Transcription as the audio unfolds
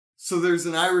So there's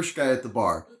an Irish guy at the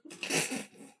bar.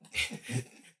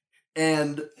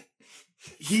 And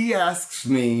he asks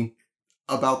me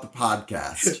about the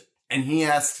podcast. And he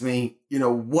asks me,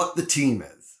 what the team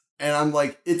is. And I'm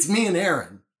like, it's me and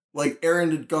Aaron. Like, Aaron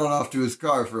had gone off to his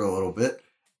car for a little bit.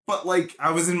 But, like...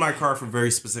 I was in my car for very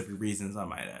specific reasons, I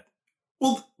might add.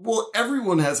 Well,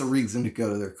 everyone has a reason to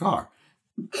go to their car.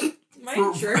 My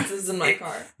insurance is in my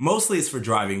car. Mostly it's for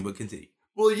driving, but continue.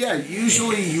 Well, yeah,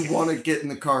 usually you want to get in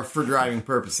the car for driving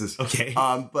purposes. Okay.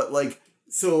 But, like...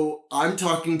 So I'm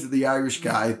talking to the Irish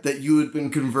guy that you had been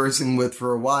conversing with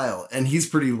for a while, and he's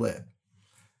pretty lit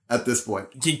at this point.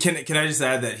 Can I just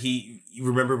add that you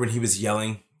remember when he was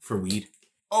yelling for weed?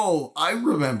 Oh, I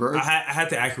remember. I had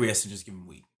to acquiesce to just give him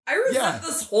weed. I resent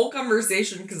this whole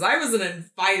conversation because I wasn't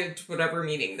invited to whatever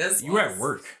meeting this was. You were at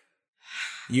work.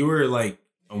 You were like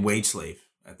a wage slave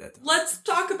at that time. Let's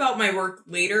talk about my work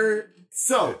later.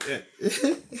 So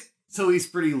he's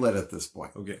pretty lit at this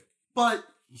point. Okay. But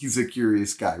he's a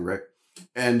curious guy, right?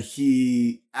 And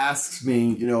he asks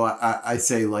me, I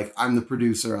say, like, I'm the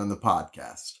producer on the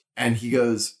podcast. And he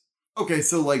goes, okay,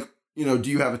 so, like, do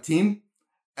you have a team?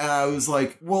 And I was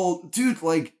like, well, dude,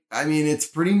 like, I mean, it's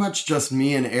pretty much just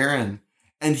me and Aaron.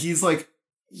 And he's like,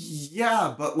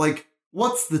 yeah, but, like,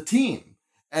 what's the team?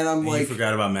 And I'm like... You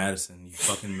forgot about Madison, you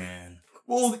fucking man.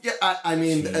 Well, yeah, I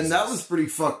mean, Jesus. And that was pretty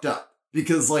fucked up.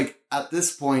 Because, like, at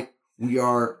this point, we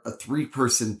are a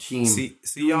 3-person team. See,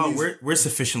 y'all, we're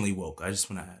sufficiently woke. I just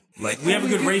want to add. Like, we have a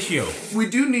good ratio. We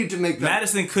do need to make that...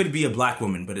 Madison could be a black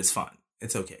woman, but it's fine.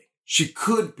 It's okay. She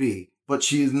could be, but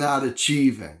she is not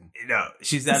achieving. No,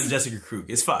 she's not a Jessica Krug.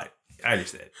 It's fine. I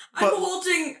understand.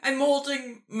 I'm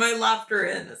holding my laughter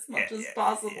in as much as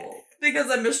possible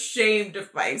because I'm ashamed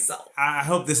of myself. I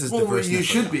hope this is diverse. You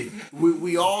should be.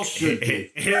 We all should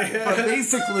be. But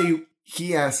basically,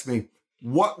 he asked me,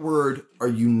 what word are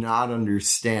you not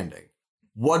understanding?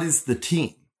 What is the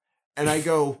team? And I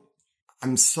go,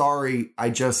 I'm sorry,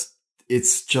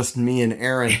 it's just me and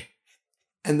Aaron.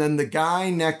 And then the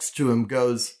guy next to him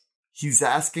goes, he's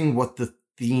asking what the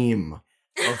theme of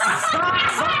his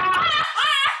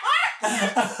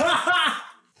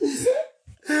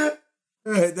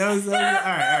That was all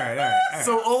right.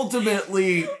 So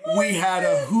ultimately, we had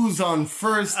a who's on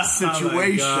first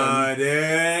situation. Oh my God,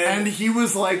 and he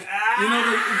was like,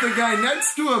 the guy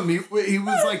next to him, he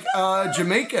was like,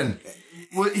 Jamaican.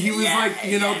 He was like,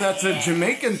 that's a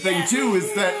Jamaican thing too,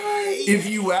 is that if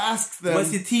you ask them...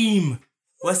 What's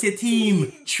your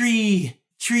team? Tree,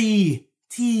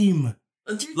 team.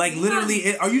 Like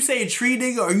literally, are you saying tree,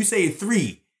 nigga, or are you saying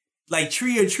 3? Like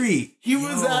tree or tree? He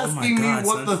was asking me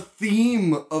what the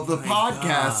theme of the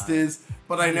podcast is,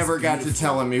 but I never got to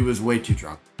tell him. He was way too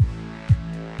drunk.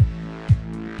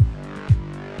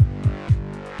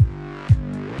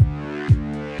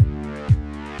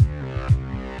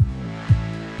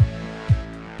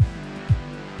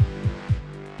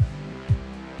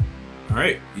 All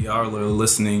right, y'all are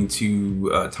listening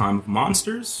to Time of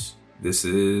Monsters. This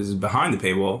is Behind the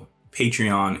Paywall,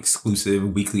 Patreon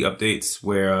exclusive weekly updates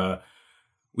where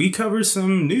we cover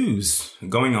some news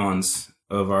going-ons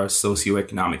of our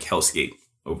socioeconomic hellscape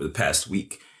over the past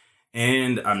week.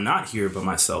 And I'm not here by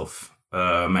myself.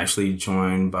 I'm actually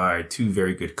joined by 2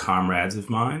 very good comrades of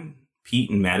mine, Pete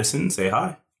and Madison. Say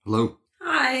hi. Hello.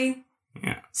 Hi.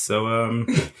 Yeah. So I'm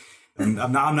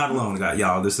not alone,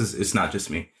 y'all. It's not just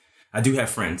me. I do have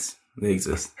friends. They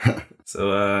exist.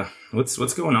 So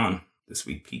what's going on this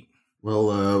week, Pete?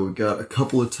 Well, we got a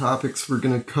couple of topics we're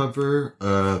going to cover.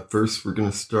 First, we're going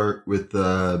to start with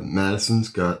Madison's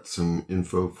got some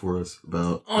info for us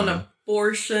about...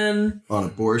 abortion. On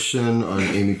abortion, on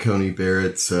Amy Coney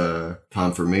Barrett's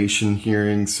confirmation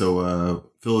hearing.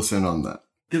 So fill us in on that.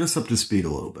 Get us up to speed a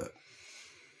little bit.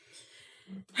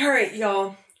 All right,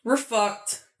 y'all. We're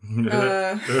fucked.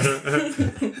 That's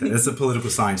a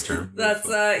political science term.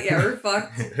 We're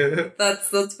fucked.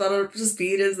 That's about up to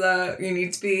speed as you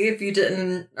need to be. If you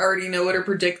didn't already know it or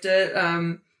predict it,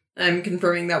 I'm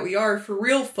confirming that we are for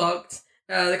real fucked.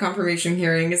 The confirmation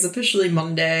hearing is officially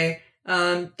Monday.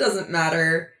 Doesn't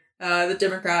matter. The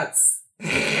Democrats.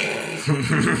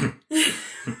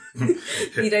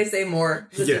 Need I say more?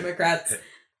 The Democrats.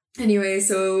 Anyway,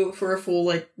 so for a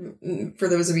full, for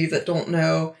those of you that don't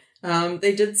know,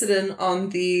 they did sit in on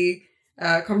the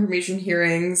confirmation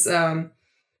hearings.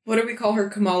 What do we call her?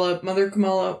 Kamala? Mother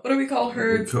Kamala? What do we call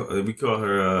her? We call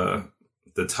her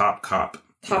the top cop.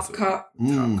 Top cop.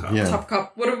 Yeah. Top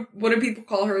cop. What do people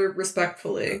call her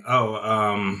respectfully?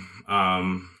 Mamala?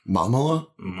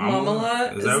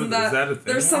 Mamala? Is that a thing?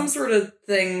 There's some sort of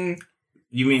thing.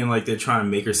 You mean like they're trying to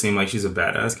make her seem like she's a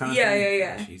badass kind of thing?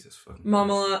 Yeah. Jesus fucking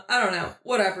Mamala. I don't know.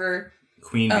 Whatever.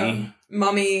 Queen Bee.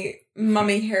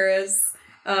 Mommy Harris,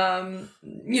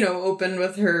 opened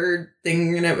with her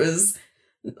thing, and it was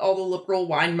all the liberal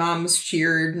wine moms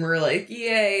cheered and were like,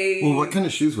 yay. Well, what kind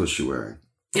of shoes was she wearing?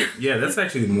 Yeah, that's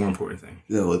actually the more important thing.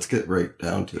 Yeah, let's get right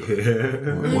down to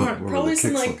it. What Probably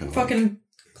some fucking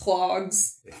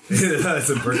clogs.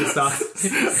 Some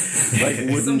Birkenstocks. Like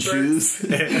wooden shoes.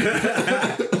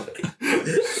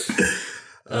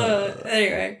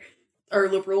 Anyway, our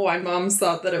liberal wine moms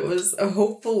thought that it was a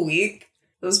hopeful week.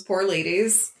 Those poor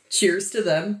ladies. Cheers to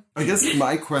them. I guess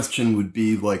my question would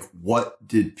be, like, what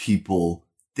did people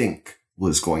think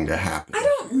was going to happen? I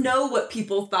don't know what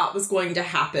people thought was going to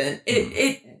happen.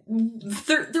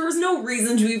 There was no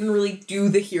reason to even really do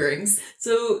the hearings.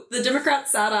 So the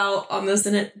Democrats sat out on the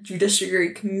Senate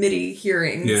Judiciary Committee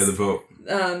hearings. Yeah, the vote.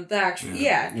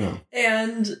 Yeah.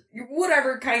 And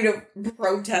whatever kind of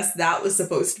protest that was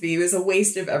supposed to be was a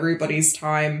waste of everybody's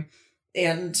time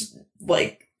and,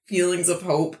 like, feelings of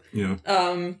hope. Yeah.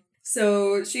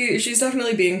 So she's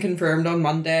definitely being confirmed on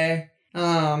Monday.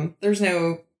 There's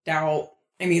no doubt.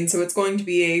 I mean, so it's going to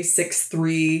be a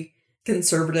 6-3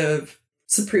 conservative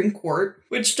Supreme Court,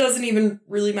 which doesn't even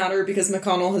really matter because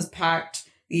McConnell has packed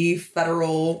the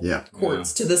federal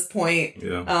courts to this point.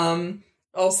 Yeah.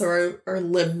 Also, our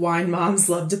lib wine moms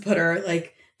love to put our,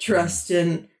 like, trust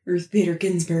in Ruth Bader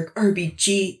Ginsburg,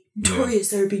 RBG,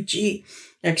 notorious RBG.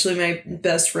 Actually, my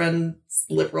best friend's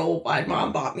liberal wine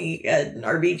mom bought me an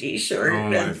RBG shirt. Oh,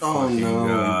 my fucking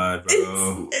God,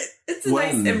 bro. It's a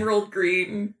nice emerald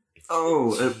green.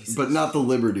 Oh, but not the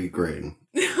Liberty green.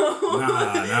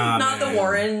 Nah, not the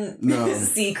Warren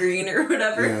sea green or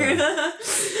whatever. Yeah.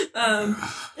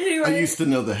 Anyway, I used to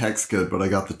know the hex code, but I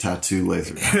got the tattoo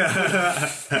laser.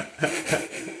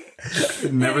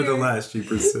 Nevertheless, she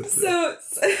persisted. So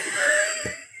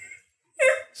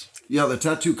yeah, the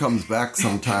tattoo comes back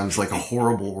sometimes like a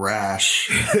horrible rash.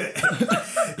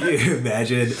 You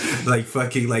imagine, like,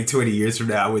 fucking, like, 20 years from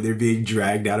now when they're being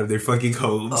dragged out of their fucking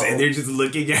homes and they're just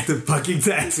looking at the fucking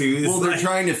tattoos. Well, they're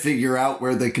trying to figure out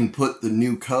where they can put the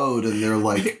new code, and they're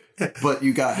like, but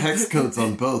you got hex codes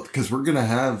on both, because we're gonna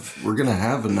have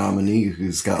a nominee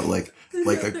who's got like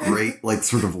a great, like,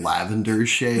 sort of lavender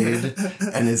shade,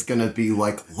 and is gonna be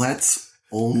like, let's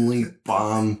only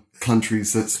bomb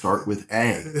countries that start with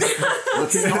A.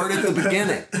 Let's start at the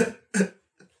beginning.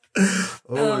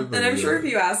 And I'm sure if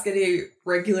you ask any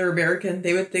regular American,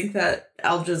 they would think that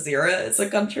Al Jazeera is a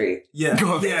country. Yeah,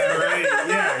 right.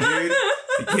 Yeah, dude.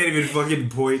 You can't even fucking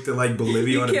point to, like,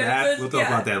 Bolivia on a map. We'll talk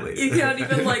about that later. You can't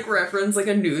even, like, reference, like,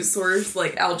 a news source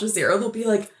like Al Jazeera. They'll be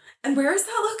like, and where is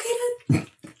that located?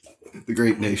 The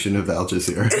great nation of Al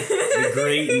Jazeera. The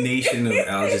great nation of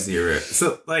Al Jazeera.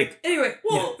 So, like... Anyway,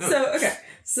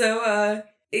 So,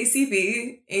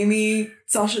 ACB, Amy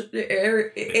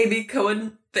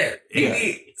Cohen...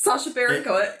 Sacha Baron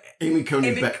Cohen. Amy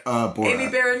Coney Borat. Amy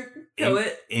Baron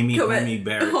Cohen. Amy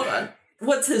Baron. Hold on.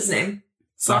 What's his name?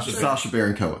 Sacha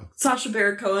Baron Cohen. Sacha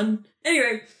Baron Cohen.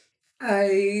 Anyway,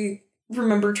 I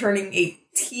remember turning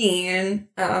 18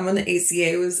 when the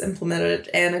ACA was implemented,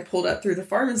 and I pulled up through the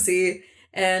pharmacy,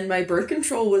 and my birth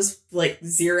control was like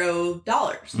 $0.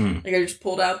 Like, I just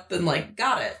pulled up and, like,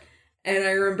 got it. And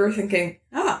I remember thinking,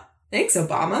 thanks,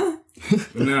 Obama.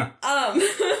 Yeah.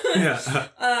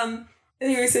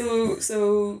 Anyway,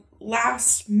 so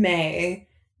last May,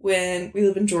 when we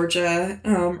live in Georgia,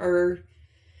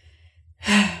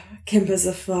 Kemp is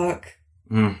a fuck.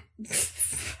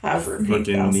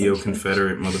 Fucking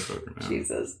neo-Confederate motherfucker, man.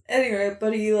 Jesus. Anyway,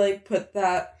 but he, like, put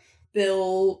that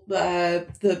bill, the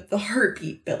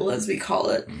heartbeat bill, as we call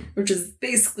it, which is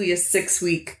basically a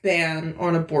 6-week ban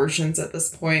on abortions at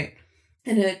this point.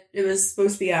 And it was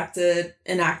supposed to be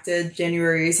enacted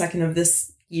January 2nd of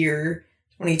this year,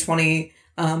 2020,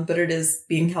 but it is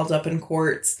being held up in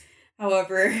courts.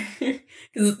 However,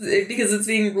 because it's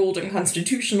being ruled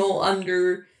unconstitutional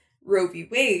under Roe v.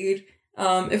 Wade,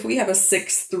 if we have a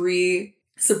 6-3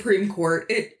 Supreme Court,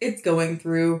 it's going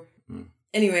through.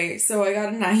 Anyway, so I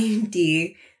got an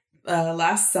IUD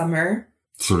last summer.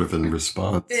 Sort of in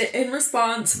response. In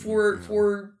response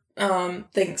for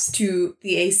thanks to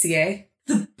the ACA.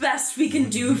 The best we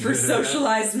can do for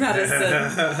socialized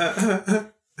medicine.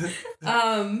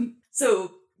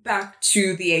 So back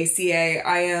to the ACA.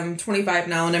 I am 25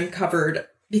 now, and I'm covered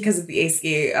because of the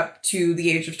ACA up to the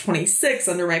age of 26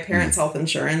 under my parents' health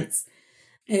insurance.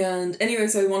 And anyway,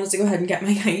 so I wanted to go ahead and get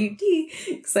my IUD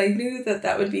because I knew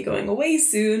that would be going away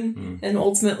soon. And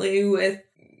ultimately, with,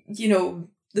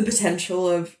 the potential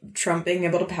of Trump being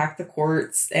able to pack the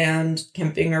courts and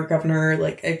Kemp being our governor,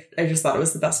 like, I just thought it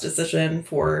was the best decision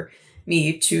for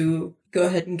me to go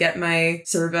ahead and get my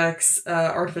cervix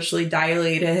artificially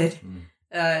dilated.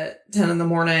 at 10 in the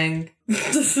morning.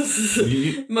 This is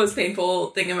the most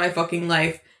painful thing in my fucking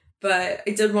life. But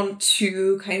I did want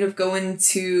to kind of go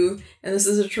into, and this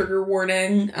is a trigger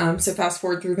warning, so fast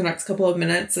forward through the next couple of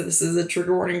minutes. So this is a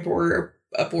trigger warning for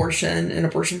abortion and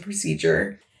abortion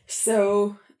procedure.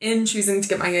 So in choosing to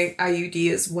get my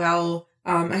IUD as well,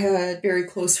 I had a very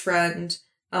close friend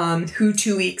who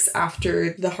 2 weeks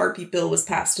after the heartbeat bill was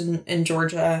passed in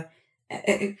Georgia,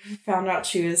 found out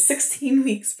she was 16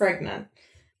 weeks pregnant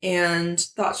and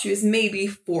thought she was maybe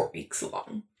 4 weeks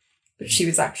along. But she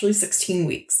was actually 16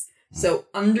 weeks. So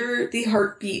under the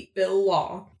heartbeat bill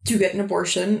law, to get an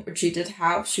abortion, which she did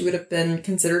have, she would have been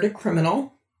considered a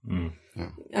criminal. Anyway,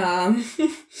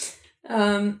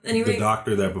 the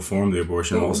doctor that performed the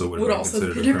abortion also would have been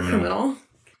considered a criminal.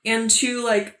 And to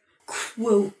like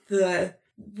quote the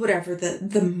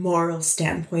moral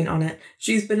standpoint on it,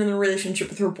 she's been in a relationship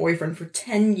with her boyfriend for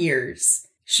 10 years.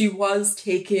 She was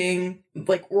taking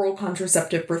like oral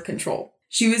contraceptive birth control.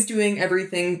 She was doing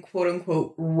everything quote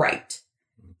unquote right.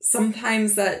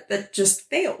 Sometimes that just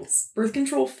fails. Birth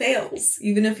control fails,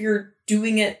 even if you're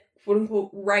doing it quote unquote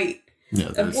right. Yeah,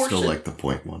 there's still like the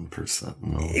 0.1%.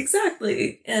 No.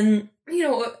 Exactly. And, you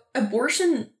know,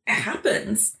 abortion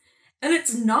happens. And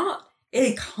it's not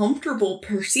a comfortable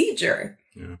procedure.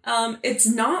 Yeah. It's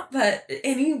not that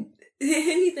anything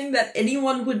that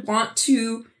anyone would want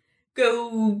to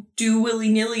go do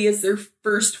willy-nilly as their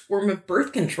first form of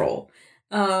birth control.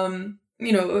 You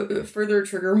know, further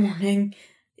trigger warning.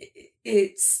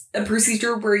 It's a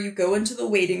procedure where you go into the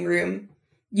waiting room.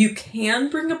 You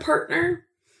can bring a partner.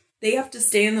 They have to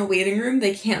stay in the waiting room.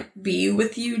 They can't be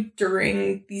with you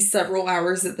during the several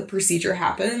hours that the procedure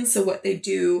happens. So what they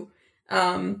do,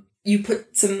 you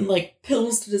put some like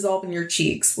pills to dissolve in your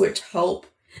cheeks, which help.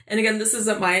 And again, this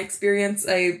isn't my experience.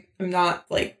 I'm not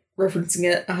like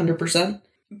referencing it 100%,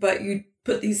 but you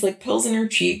put these like pills in your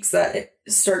cheeks that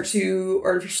start to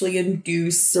artificially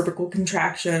induce cervical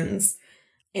contractions.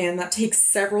 And that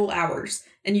takes several hours.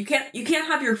 And you can't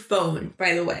have your phone,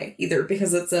 by the way, either,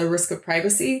 because it's a risk of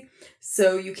privacy.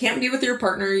 So you can't be with your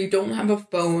partner. You don't have a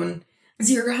phone.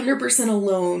 So you're 100%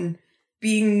 alone,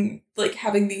 being like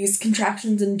having these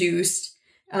contractions induced.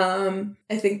 I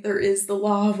think there is the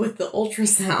law with the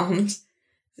ultrasound.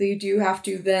 So you do have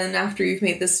to then, after you've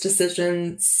made this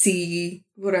decision, see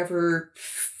whatever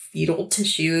fetal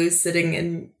tissue is sitting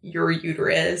in your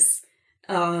uterus.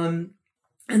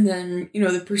 And then, you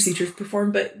know, the procedure's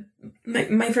performed. But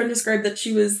my friend described that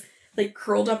she was like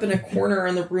curled up in a corner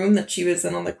in the room that she was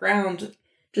in on the ground,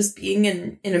 just being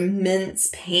in immense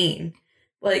pain.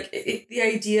 Like the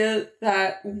idea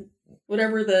that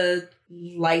whatever the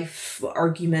life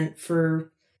argument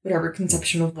for whatever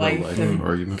conception of life,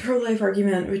 pro-life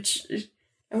argument, which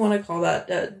I want to call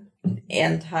that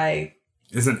anti.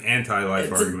 It's an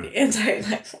anti-life argument.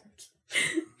 Anti-life argument.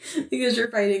 Because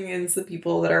you're fighting against the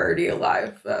people that are already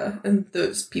alive, and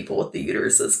those people with the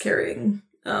uteruses carrying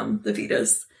the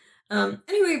fetus.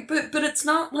 Anyway, but it's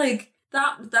not like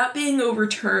that being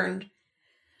overturned.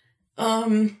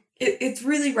 It's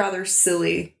really rather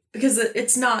silly because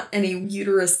it's not any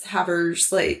uterus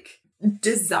haver's like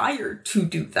desire to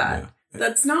do that. Yeah.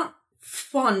 That's not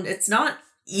fun. It's not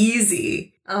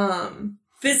easy.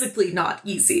 Physically not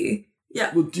easy.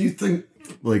 Yeah. Well, do you think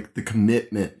like the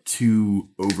commitment to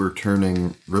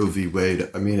overturning Roe v. Wade,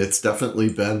 I mean, it's definitely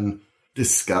been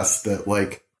discussed that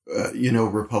like,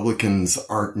 Republicans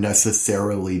aren't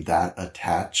necessarily that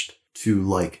attached to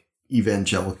like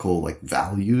evangelical like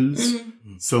values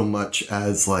so much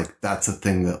as like that's a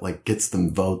thing that like gets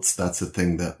them votes. That's a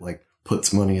thing that like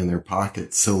puts money in their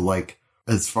pockets. So like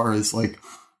as far as like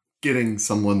getting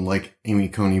someone like Amy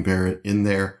Coney Barrett in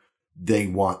there, they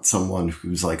want someone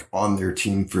who's like on their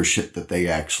team for shit that they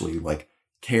actually like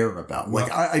care about.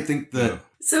 Like I think that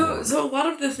so a lot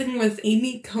of the thing with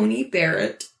Amy Coney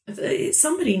Barrett,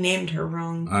 somebody named her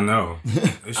wrong. I know.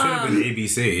 It should have been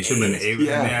ABC. It should have been A.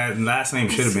 Yeah. Last name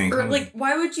should have been Coney. Or like,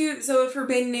 why would you? So if her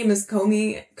maiden name is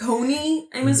Coney,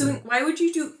 I'm assuming. Why would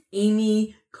you do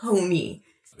Amy Coney?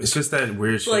 It's just that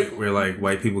weird shit like, where like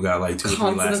white people got like 2 or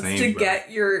 3 last names to get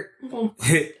your. Well,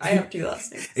 I have 2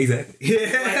 last names. Exactly.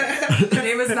 My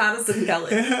name is Madison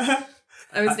Kelly.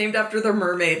 I was named after the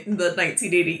mermaid in the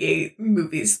 1988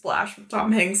 movie Splash with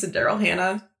Tom Hanks and Daryl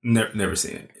Hannah. Never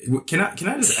seen it. Can I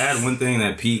just add one thing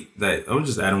I'll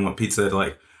just add on what Pete said.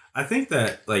 Like, I think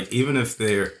that like even if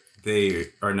they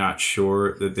are not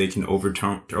sure that they can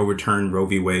overturn Roe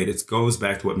v. Wade, it goes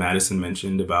back to what Madison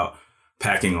mentioned about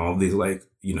packing all of these like,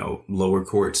 lower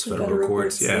courts, federal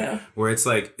courts. Yeah. Where it's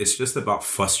like, it's just about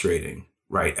frustrating,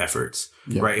 right, efforts,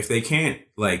 right? If they can't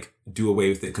like do away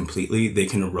with it completely, they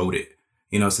can erode it.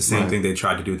 You know, it's the same Right. thing they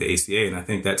tried to do with the ACA. And I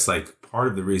think that's like part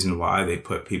of the reason why they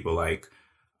put people like,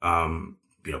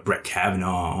 you know, Brett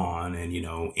Kavanaugh on and, you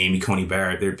know, Amy Coney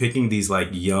Barrett. They're picking these like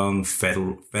young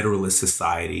Federalist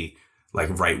Society, like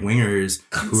right wingers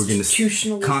who are going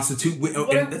to constitute. What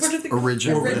are the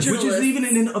Originalists. Which is even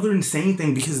another insane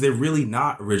thing because they're really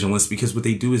not originalists because what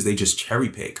they do is they just cherry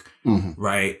pick,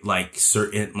 right? Like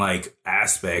certain like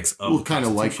aspects of Well, kind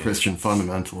of like Constitution. Christian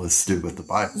fundamentalists do with the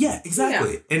Bible. Yeah,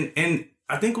 exactly. And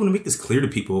I think I want to make this clear to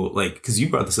people, like, because you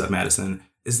brought this up, Madison,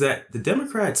 is that the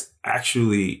Democrats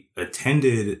actually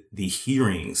attended the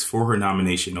hearings for her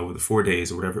nomination over the 4 days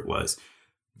or whatever it was.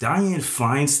 Dianne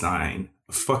Feinstein,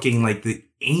 fucking like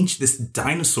this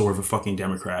dinosaur of a fucking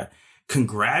Democrat,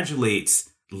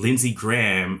 congratulates Lindsey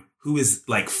Graham, who is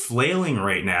like flailing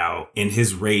right now in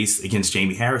his race against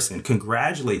Jamie Harrison,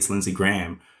 congratulates Lindsey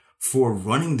Graham for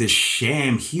running this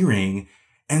sham hearing.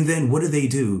 And then what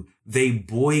do? They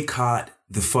boycott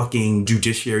the fucking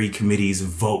Judiciary Committee's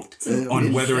vote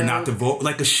on whether or not to vote,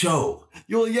 like a show.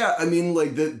 Well, yeah, I mean,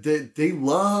 like, they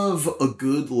love a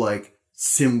good, like,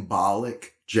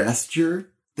 symbolic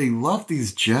gesture. They love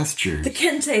these gestures. The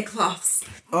kente cloths.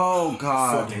 Oh,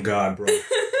 God. Fucking God, bro.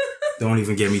 Don't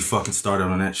even get me fucking started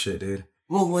on that shit, dude.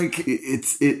 Well, like,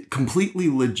 it completely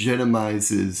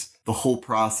legitimizes the whole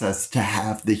process to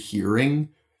have the hearing.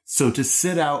 So to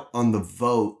sit out on the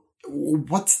vote,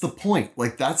 what's the point?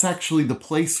 Like, that's actually the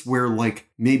place where, like,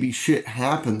 maybe shit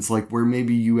happens, like, where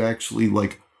maybe you actually,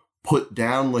 like, put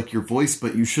down, like, your voice,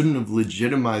 but you shouldn't have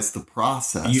legitimized the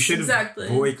process. You should have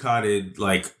boycotted,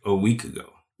 like, a week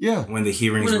ago. Yeah. When the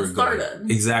hearings were going.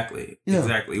 Exactly. Yeah.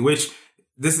 Exactly. Which,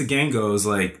 this again goes,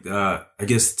 like, I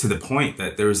guess to the point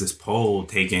that there was this poll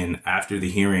taken after the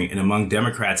hearing, and among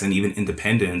Democrats and even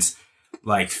independents,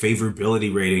 like,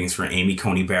 favorability ratings for Amy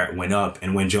Coney Barrett went up.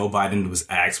 And when Joe Biden was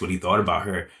asked what he thought about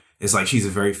her, it's like, she's a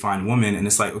very fine woman. And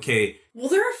it's like, okay. Well,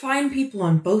 there are fine people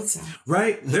on both sides.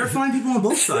 Right? There are fine people on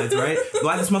both sides, right?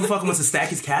 Why this motherfucker wants to stack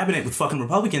his cabinet with fucking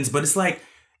Republicans. But it's like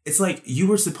you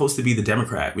were supposed to be the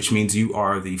Democrat, which means you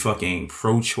are the fucking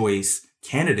pro-choice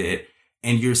candidate.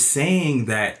 And you're saying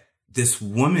that this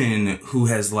woman who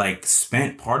has, like,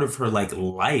 spent part of her, like,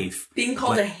 life being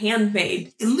called a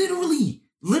handmaid.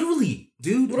 Literally,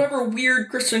 dude. Whatever weird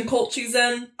Christian cult she's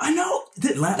in. I know.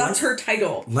 That's her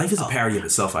title. Life is a parody of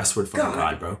itself, I swear to fucking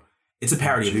God, bro. It's a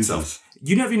parody of itself.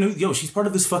 You never knew, she's part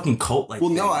of this fucking cult. Like, well,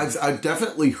 no, I've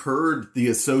definitely heard the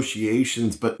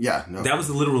associations, but yeah, no. That was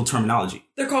the literal terminology.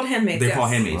 They're called handmaids. They're called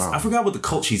handmaids. Wow. I forgot what the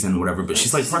cult she's in or whatever, but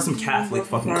she's like part of some Catholic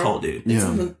fucking cult, dude.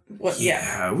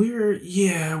 Yeah.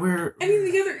 We're. I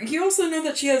mean, you also know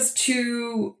that she has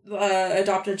 2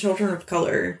 adopted children of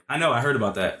color. I know, I heard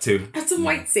about that too. That's some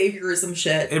white saviorism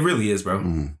shit. It really is, bro.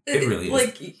 It really is.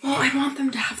 Like, well, I want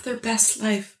them to have their best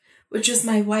life, which is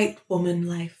my white woman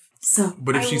life. So,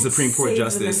 but if she's Supreme Court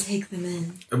justice, take them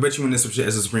in. I bet you when this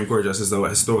as a Supreme Court justice, though,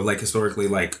 historically,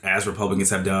 like as Republicans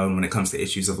have done when it comes to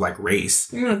issues of like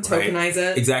race, you're gonna tokenize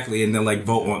it exactly, and then like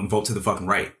vote to the fucking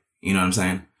right. You know what I'm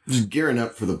saying? Just gearing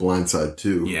up for The Blind Side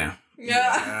too. Yeah.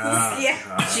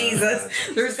 Yeah, Jesus.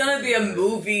 There's gonna be a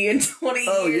movie in 20 years.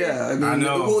 Oh yeah, I mean, I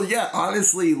know. Well, yeah,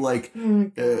 honestly, like,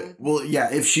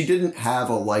 if she didn't have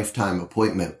a lifetime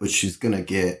appointment, which she's gonna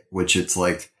get, which it's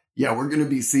like. Yeah, we're going to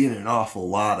be seeing an awful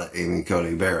lot of Amy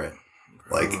Coney Barrett.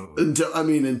 Like,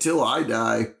 until I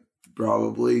die,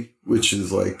 probably, which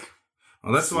is like...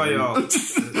 Well, that's why y'all...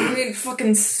 I mean,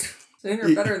 fucking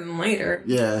sooner better than later.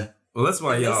 Yeah. Well, that's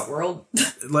why y'all... This world.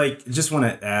 Like, just want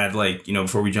to add, like,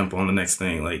 before we jump on the next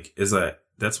thing, like, is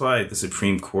that's why the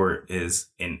Supreme Court is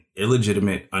an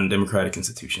illegitimate, undemocratic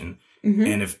institution. Mm-hmm.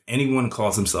 And if anyone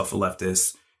calls himself a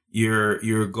leftist,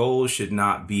 your goal should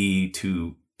not be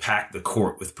to... pack the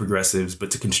court with progressives, but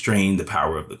to constrain the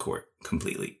power of the court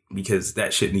completely, because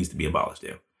that shit needs to be abolished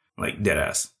there. Like, dead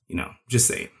ass, just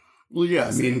saying. Well, yeah,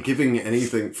 I mean, giving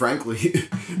anything, frankly,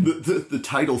 the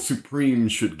title Supreme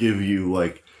should give you,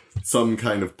 like, some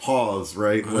kind of pause,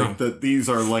 right? Like, that these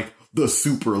are, like, the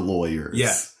super lawyers.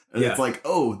 Yeah. And it's like,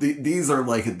 oh, these are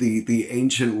like the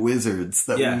ancient wizards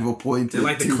that we've appointed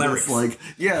like the to clerics. this,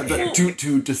 like,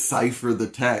 to decipher the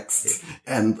text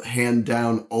and hand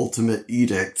down ultimate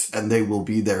edicts, and they will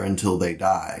be there until they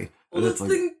die. Well,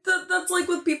 and that's like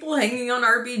with people hanging on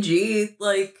RBG,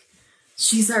 like,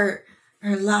 she's our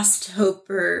last hope,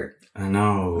 or... I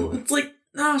know. It's like,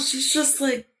 no, she's just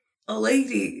like a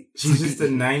lady. She's just a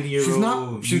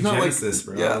 90-year-old she's not like,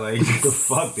 bro. Yeah. Like, what the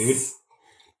fuck, dude?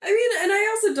 I mean, and I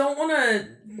also don't want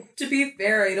to be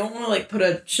fair, I don't want to, like, put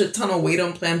a shit ton of weight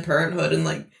on Planned Parenthood and,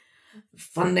 like,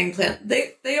 funding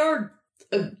They are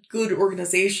a good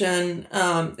organization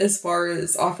as far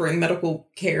as offering medical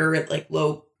care at, like,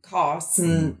 low costs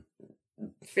and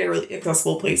fairly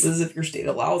accessible places if your state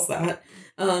allows that.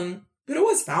 But it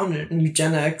was founded in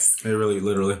eugenics. It really,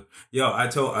 literally. Yo, I've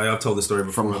told the story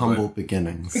before. From humble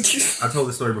beginnings. I told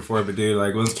the story before, but dude,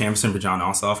 like, was canvassing for John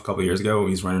Ossoff a couple years ago when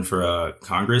he was running for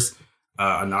Congress.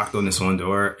 I knocked on this one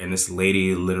door, and this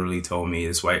lady literally told me,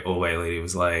 this old white lady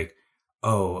was like,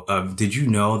 "Oh, did you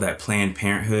know that Planned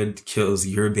Parenthood kills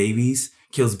babies,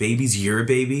 your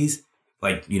babies?"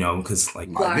 Like, you know, because like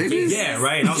Black babies? Yeah,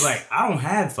 right. And I was like, I don't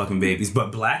have fucking babies,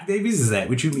 but black babies, is that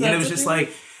what you mean? And it was just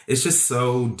like, it's just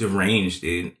so deranged,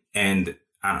 dude. And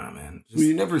I don't know, man. Well,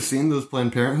 you never seen those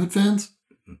Planned Parenthood fans?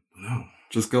 No.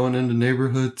 Just going into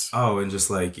neighborhoods. Oh, and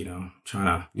just like, you know,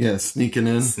 trying to... sneaking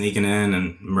in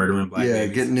and murdering black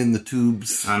babies. Getting in the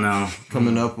tubes. I know.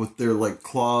 Coming up with their, like,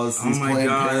 claws. Oh my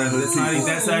God.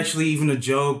 That's actually even a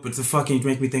joke, but to fucking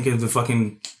make me think of the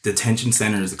fucking detention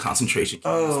centers, the concentration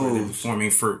camps where they're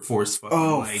performing for forced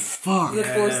fucking, fuck. The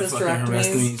forced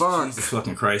hysterectomies. Fuck. Jesus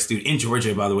fucking Christ, dude. In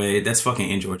Georgia, by the way. That's fucking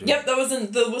in Georgia. Yep, that was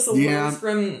in the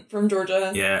whistleblowers from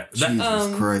Georgia. Yeah.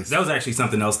 Jesus Christ. That was actually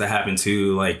something else that happened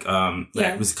too, like,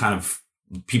 that was kind of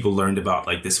people learned about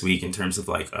like this week in terms of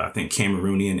like I think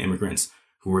Cameroonian immigrants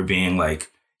who were being like,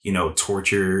 you know,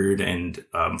 tortured and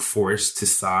forced to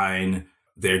sign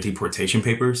their deportation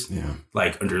papers,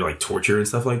 like under like torture and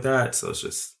stuff like that. So it's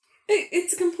just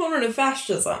it's a component of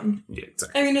fascism. Yeah,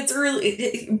 exactly. I mean, it's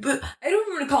early, but I don't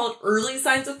even want to call it early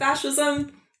signs of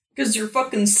fascism because you're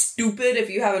fucking stupid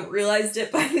if you haven't realized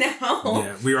it by now.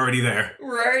 Yeah, we're already there.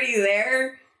 We're already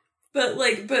there. But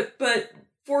like, but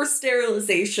forced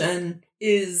sterilization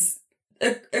is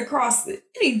across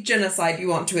any genocide you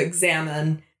want to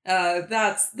examine.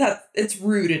 That's it's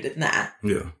rooted in that.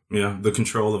 Yeah. The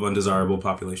control of undesirable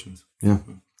populations. Yeah.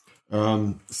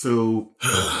 So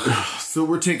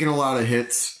we're taking a lot of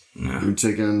hits. Yeah. We're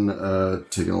taking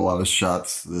a lot of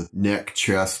shots to the neck,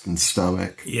 chest, and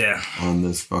stomach. Yeah. On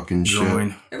this fucking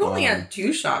shit. I've only had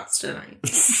 2 shots tonight.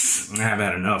 I haven't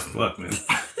had enough. Fuck, man.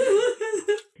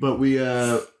 But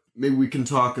maybe we can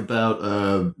talk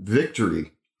about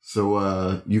victory.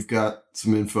 So you've got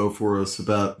some info for us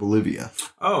about Bolivia.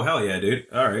 Oh, hell yeah, dude.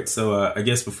 All right. So I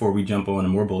guess before we jump on to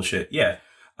more bullshit. Yeah.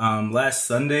 Last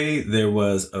Sunday, there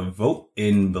was a vote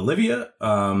in Bolivia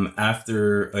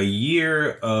after a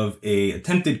year of a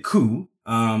attempted coup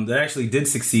that actually did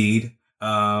succeed,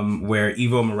 where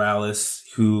Evo Morales,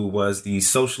 who was the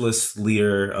socialist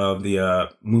leader of the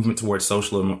movement towards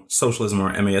socialism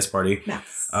or MAS party.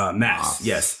 MAS,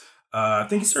 yes. I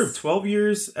think he served 12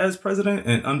 years as president,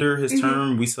 and under his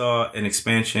term, we saw an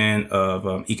expansion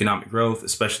of economic growth,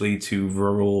 especially to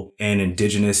rural and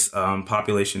indigenous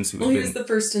populations. He was the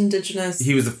first indigenous.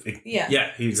 He was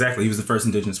exactly. He was the first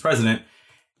indigenous president.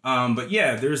 But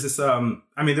yeah, there's this. I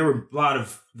mean, there were a lot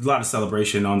of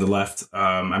celebration on the left.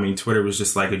 I mean, Twitter was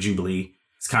just like a jubilee.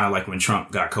 It's kind of like when Trump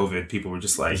got COVID, people were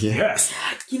just like, yes.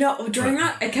 You know, during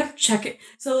that, I kept checking.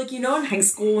 So, like, you know, in high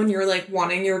school when you're, like,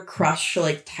 wanting your crush to,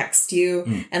 like, text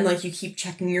you and, like, you keep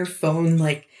checking your phone,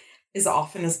 like, as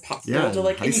often as possible to,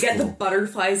 like, and you get the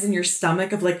butterflies in your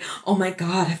stomach of, like, oh, my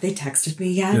God, have they texted me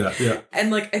yet? Yeah.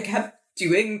 And, like, I kept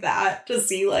doing that to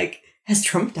see, like, has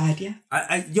Trump died yet?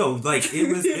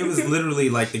 It was literally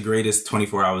like the greatest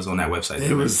 24 hours on that website.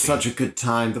 It was such a good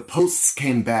time. The posts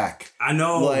came back. I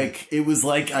know. Like, it was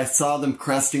like I saw them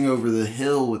cresting over the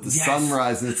hill with the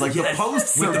sunrise, and it's like the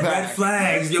posts with are the back. red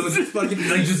flags. Yo, just fucking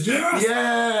like just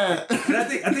yeah. And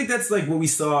I think that's like what we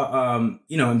saw,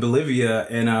 in Bolivia,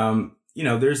 and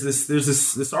there's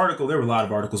this article. There were a lot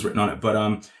of articles written on it,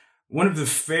 but one of the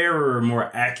fairer, more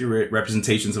accurate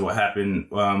representations of what happened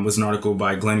was an article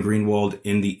by Glenn Greenwald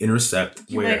in The Intercept.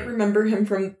 You might remember him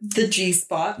from the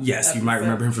G-Spot. Yes, you might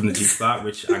remember him from the G-Spot,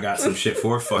 which I got some shit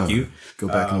for. Fuck you. Go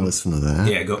back and listen to that.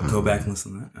 Yeah, go back and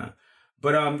listen to that.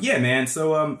 But yeah, man.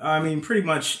 So I mean, pretty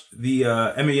much the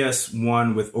MAS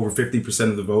won with over 50%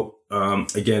 of the vote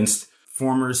against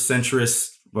former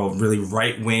centrist, well, really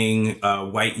right-wing,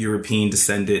 white European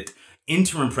descendant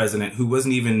interim president who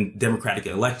wasn't even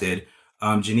democratically elected,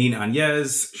 Janine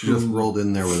Áñez. She just rolled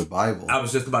in there with a Bible. I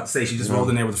was just about to say, she just rolled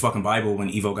in there with a fucking Bible when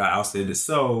Evo got ousted.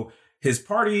 So his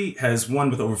party has won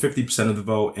with over 50% of the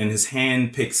vote, and his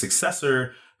hand-picked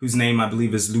successor, whose name I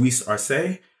believe is Luis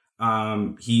Arce,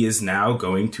 he is now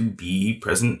going to be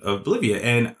president of Bolivia.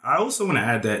 And I also want to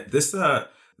add that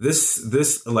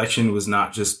this election was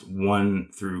not just won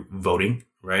through voting,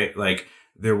 right? Like,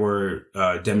 there were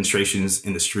demonstrations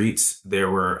in the streets. There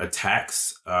were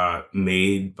attacks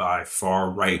made by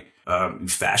far-right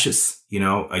fascists,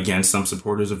 against some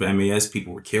supporters of MAS.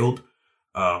 People were killed.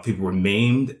 People were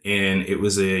maimed. And it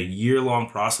was a year-long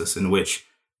process in which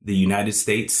the United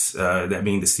States, that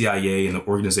being the CIA and the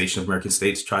Organization of American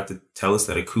States, tried to tell us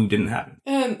that a coup didn't happen.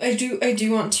 I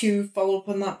do want to follow up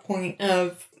on that point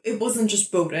of it wasn't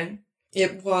just voting.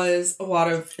 It was a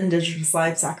lot of indigenous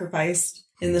lives sacrificed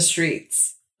in the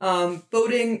streets.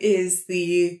 Voting is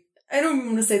I don't even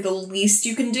want to say the least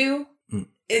you can do.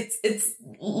 It's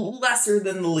lesser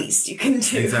than the least you can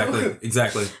do.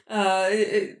 Exactly.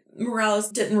 Morales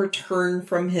didn't return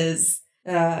from his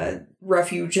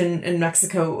refuge in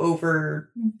Mexico over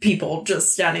people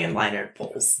just standing in line at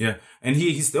polls. Yeah, and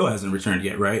he still hasn't returned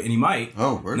yet, right? And he might.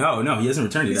 Oh, word. No, he hasn't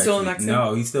returned yet. He's still in Mexico?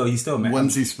 No, he's still in Mexico.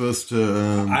 When's he supposed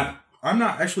to... I'm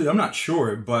not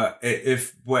sure, but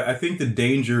if what I think the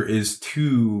danger is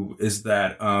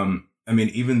that I mean,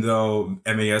 even though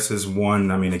MAS has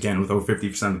won, I mean, again, with over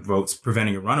 50% of the votes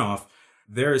preventing a runoff,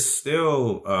 there is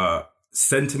still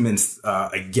sentiments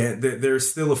again. There's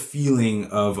still a feeling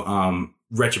of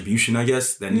retribution, I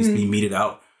guess, that needs to be meted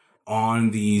out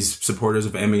on these supporters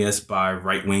of MAS by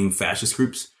right-wing fascist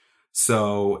groups.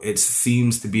 So it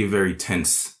seems to be a very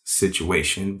tense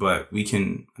situation, but I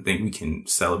think we can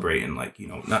celebrate and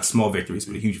not small victories,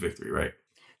 but a huge victory, right?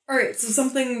 All right. So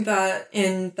something that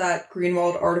in that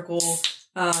Greenwald article,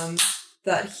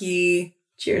 that he,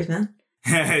 cheers, man.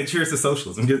 Cheers to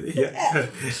socialism. Yeah.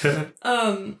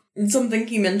 Something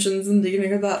he mentions in the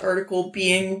beginning of that article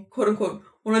being, quote unquote,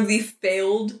 one of the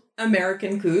failed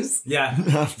American coups. Yeah.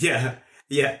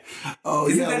 Oh,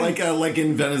 Isn't yeah, like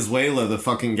in Venezuela, the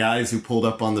fucking guys who pulled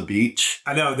up on the beach.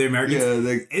 I know, the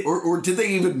Americans. Yeah, or did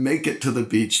they even make it to the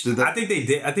beach? I think they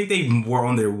did. I think they were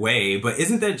on their way, but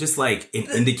isn't that just like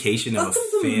an indication of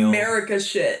a failed... America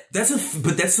shit.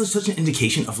 But that's such an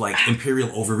indication of like imperial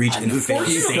overreach and a failed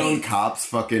Keystone Cops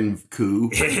fucking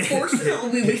coup.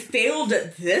 Unfortunately, we failed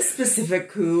at this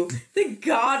specific coup. Thank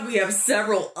God we have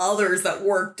several others that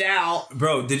worked out.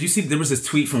 Bro, did you see there was this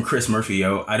tweet from Chris Murphy,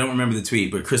 yo? I don't remember the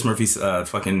tweet, but Chris Murphy's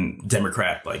fucking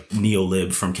Democrat, like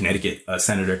neo-lib from Connecticut,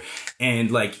 senator.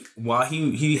 And like while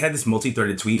he had this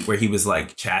multi-threaded tweet where he was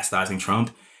like chastising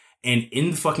Trump, and in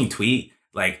the fucking tweet,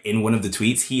 like in one of the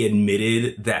tweets, he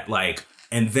admitted that like,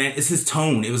 and then it's his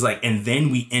tone. It was like, and then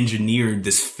we engineered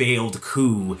this failed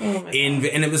coup, and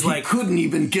it was like he couldn't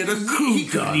even get a coup. He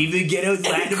couldn't even get a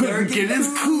Latin American get his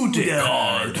coup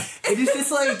card. And it's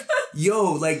just like,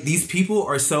 yo, like these people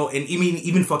are so, and I mean,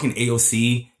 even fucking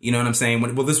AOC, you know what I'm saying?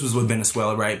 Well, this was with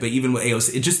Venezuela, right? But even with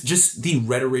AOC, it just the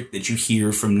rhetoric that you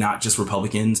hear from not just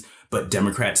Republicans, but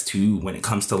Democrats too, when it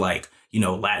comes to like,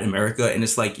 Latin America. And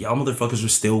it's like, y'all motherfuckers are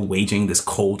still waging this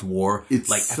Cold War. It's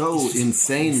like so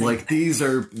insane. Like these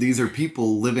are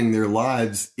people living their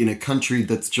lives in a country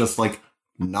that's just like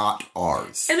not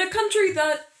ours. In a country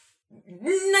that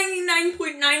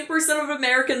 99.9% of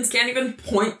Americans can't even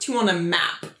point to on a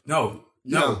map. No.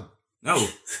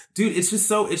 Dude, it's just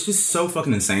so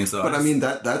fucking insane. So but I mean,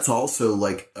 that's also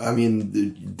like, I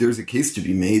mean, there's a case to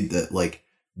be made that like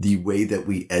the way that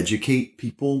we educate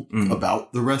people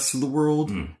about the rest of the world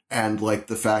and like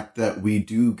the fact that we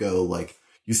do go like,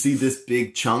 you see this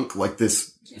big chunk, like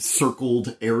this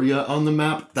circled area on the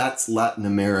map, that's Latin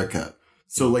America.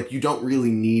 So like you don't really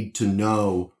need to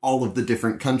know all of the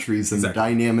different countries and the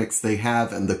dynamics they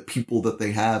have and the people that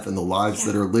they have and the lives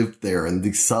that are lived there and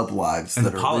the sub-lives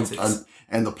that are lived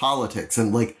and the politics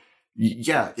and like,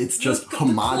 yeah, it's just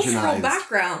homogenized. The cultural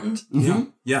background. Mm-hmm.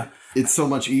 Yeah. It's so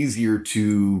much easier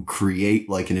to create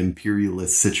like an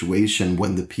imperialist situation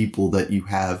when the people that you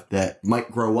have that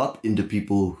might grow up into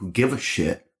people who give a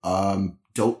shit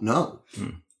don't know.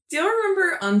 Do you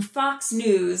remember on Fox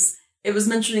News, it was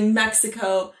mentioning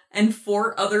Mexico and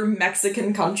 4 other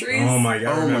Mexican countries? Oh my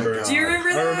God, I remember. Do you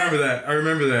remember that? I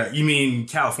remember that. You mean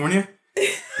California?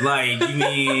 Like, you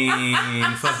mean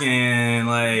fucking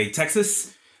like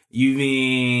Texas? You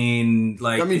mean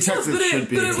like... I mean, Texas should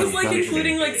be... But it was like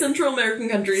including like Central American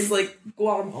countries like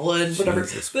Guatemala and whatever.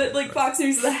 But like Fox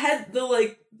News, the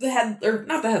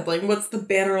not the headline, what's the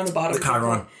banner on the bottom? The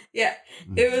Chiron. Yeah.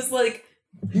 It was like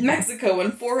Mexico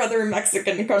and 4 other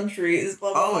Mexican countries.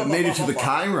 Blah, blah, it made it to the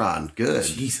Chiron. Good.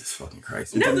 Jesus fucking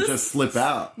Christ. It didn't just slip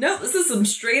out. No, this is some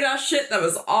straight ass shit that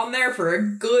was on there for a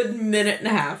good minute and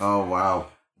a half. Oh, wow.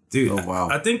 Dude, oh, wow.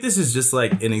 I think this is just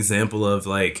like an example of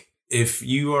like, if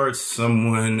you are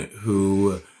someone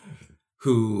who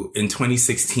in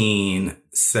 2016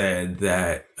 said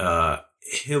that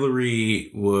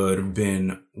Hillary would have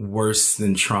been worse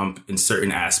than Trump in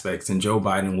certain aspects and Joe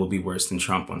Biden will be worse than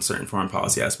Trump on certain foreign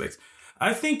policy aspects,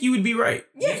 I think you would be right.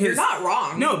 Yeah, you're not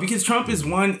wrong. No, because Trump is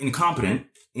one, incompetent.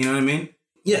 You know what I mean?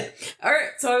 Yeah. All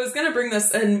right, so I was going to bring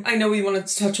this, and I know we wanted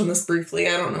to touch on this briefly.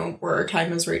 I don't know where our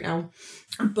time is right now.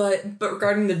 But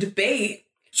regarding the debate,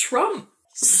 Trump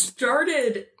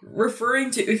started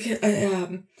referring to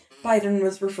Biden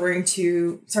was referring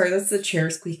to. Sorry, that's the chair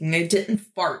squeaking. I didn't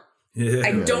fart. Yeah.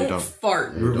 I don't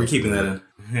fart. We're keeping that in.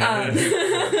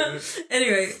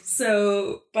 Anyway,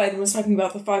 so Biden was talking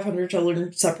about the 500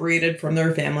 children separated from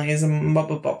their families and blah,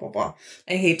 blah, blah, blah, blah.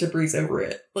 I hate to breeze over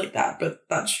it like that, but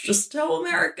that's just how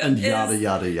America And is. yada,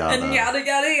 yada, yada. And yada,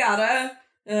 yada,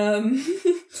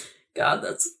 yada. God,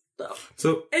 that's tough.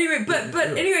 So Anyway, but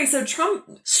anyway, so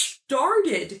Trump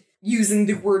started using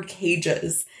the word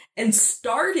cages and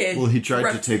started... Well, he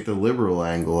tried to take the liberal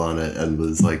angle on it and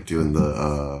was like doing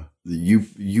the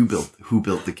you built who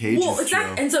built the cages. Well,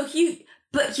 exactly. And so he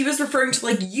was referring to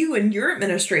like you and your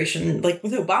administration, like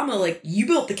with Obama, like you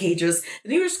built the cages,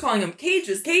 and he was just calling them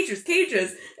cages, cages,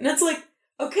 cages, and it's like,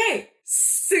 okay,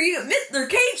 so you admit they're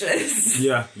cages.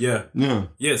 yeah.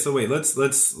 So wait, let's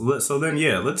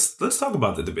talk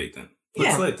about the debate then.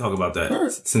 Let's talk about that. Sure.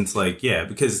 Since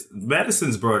because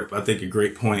Madison's brought up, I think, a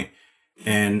great point.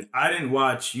 And I didn't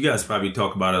watch, you guys probably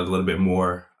talk about it a little bit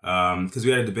more. Because we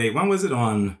had a debate. When was it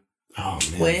on? Oh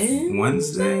man.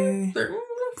 Wednesday? It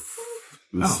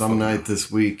was some night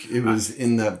this week. It was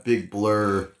in that big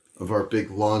blur of our big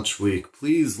launch week.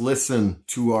 Please listen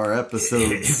to our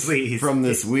episodes from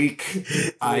this week.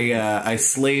 I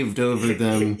slaved over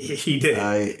them. He did.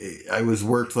 I was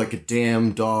worked like a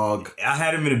damn dog. I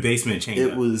had him in a basement chained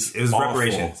up. It was awful.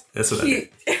 Reparations. That's what I did.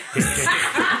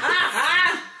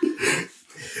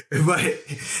 But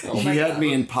he had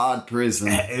me in pod prison.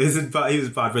 He was in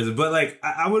pod prison. But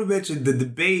I would have mentioned the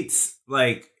debates.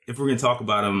 If we're gonna talk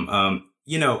about them,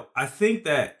 I think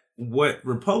that what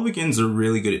Republicans are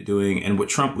really good at doing, and what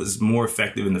Trump was more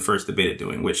effective in the first debate at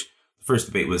doing, which the first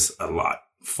debate was a lot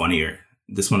funnier.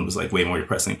 This one was way more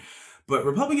depressing. But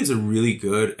Republicans are really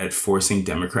good at forcing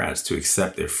Democrats to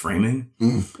accept their framing.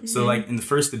 Mm. So in the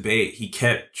first debate, he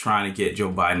kept trying to get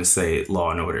Joe Biden to say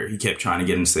law and order. He kept trying to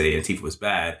get him to say Antifa was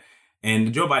bad. And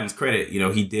to Joe Biden's credit,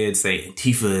 he did say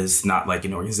Antifa is not like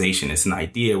an organization. It's an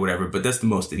idea or whatever. But that's the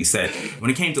most that he said.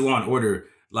 When it came to law and order,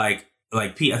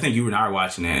 Pete, I think you and I were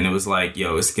watching it, and it was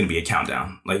yo, it's going to be a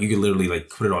countdown. You could literally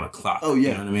put it on a clock. Oh,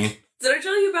 yeah. You know what I mean? Did I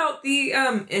tell you about the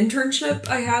internship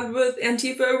I had with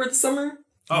Antifa over the summer?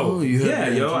 Oh,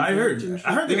 I heard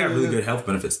they got really good health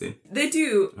benefits, dude. They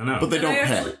do. I know. But they don't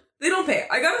pay. They don't pay.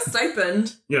 I got a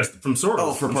stipend. Yes, from Soros.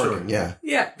 Oh, for parking, yeah.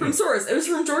 Yeah, from Soros. It was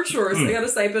from George Soros. I got a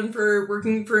stipend for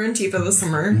working for Antifa this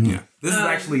summer. Yeah. This is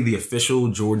actually the official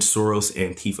George Soros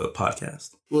Antifa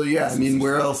podcast. Well, yeah, I mean,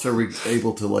 where else are we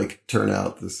able to, turn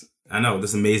out this? I know,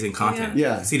 this amazing content.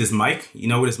 Yeah. See this mic? You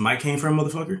know where this mic came from,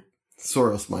 motherfucker?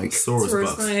 Soros mic. Soros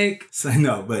bucks. Mic. So,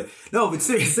 but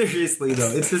seriously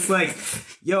though, it's just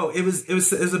it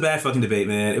was a bad fucking debate,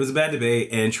 man. It was a bad debate,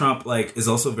 and Trump is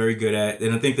also very good at,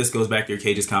 and I think this goes back to your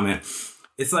Cage's comment.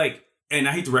 It's and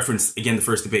I hate to reference again the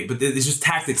first debate, but there's just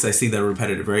tactics I see that are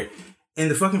repetitive, right? In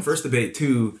the fucking first debate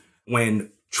too,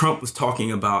 when Trump was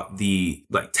talking about the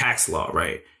tax law,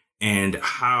 right, and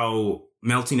how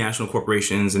multinational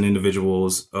corporations and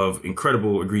individuals of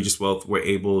incredible, egregious wealth were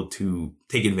able to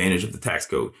take advantage of the tax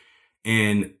code.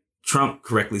 And Trump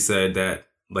correctly said that,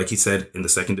 he said in the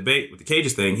second debate with the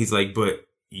Cages thing, he's but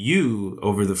you,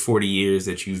 over the 40 years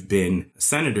that you've been a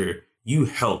senator, you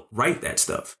helped write that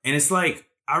stuff. And it's I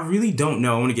really don't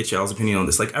know. I want to get y'all's opinion on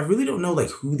this. I really don't know,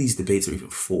 who these debates are even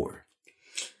for.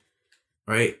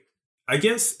 Right? I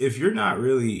guess if you're not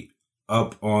really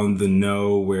up on the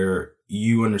know where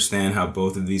you understand how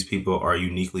both of these people are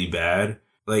uniquely bad.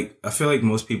 I feel like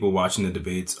most people watching the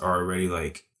debates are already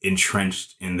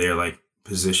entrenched in their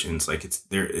positions.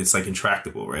 It's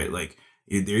intractable, right?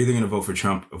 They're either going to vote for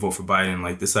Trump or vote for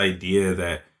Biden. This idea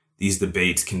that these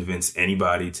debates convince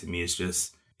anybody, to me, is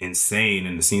just insane.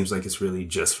 And it seems like it's really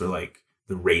just for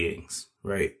the ratings,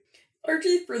 right?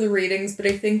 Largely for the ratings, but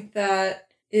I think that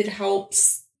it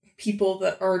helps people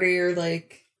that already are I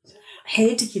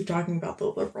hate to keep talking about the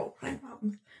liberal crime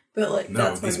problem, but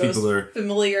that's my most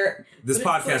familiar. This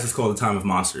podcast is called The Time of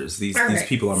Monsters. These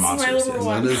people are monsters.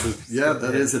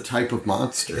 That is a type of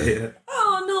monster. Yeah.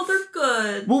 Oh no, they're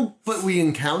good. Well, but we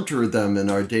encounter them in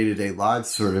our day-to-day lives,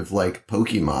 sort of like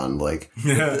Pokemon.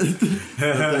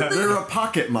 They're a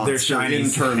pocket monster in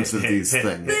terms of these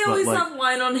things. They always have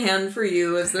wine on hand for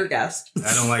you as their guest.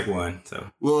 I don't like wine,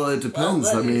 so. Well, it depends.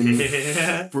 I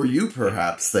mean, for you,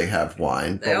 perhaps they have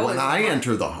wine, but when I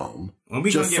enter the home,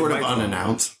 just sort of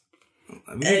unannounced.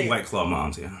 We get White Claw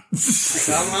moms, yeah. White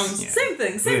Claw moms.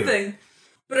 Yeah. Same thing.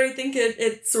 But I think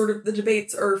it's sort of, the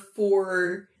debates are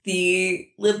for the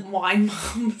lib wine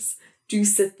moms to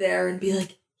sit there and be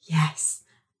yes,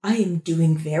 I am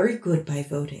doing very good by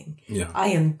voting. Yeah. I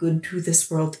am good to this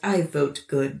world. I vote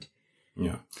good.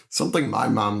 Yeah. Something my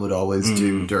mom would always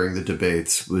do during the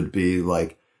debates would be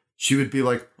like, she would be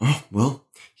like, oh, well,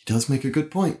 he does make a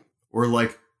good point. Or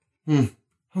like,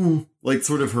 like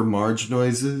sort of her Marge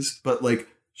noises. But like,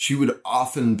 she would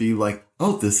often be like,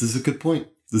 oh, this is a good point.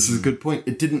 This is a good point.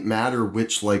 It didn't matter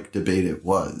which like debate it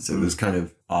was. It was kind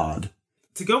of odd.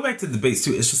 To go back to the debates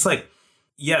too, it's just like,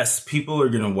 yes, people are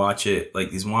going to watch it,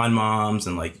 like these wine moms,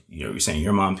 and like, you know, you're saying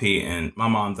your mom, Pete, and my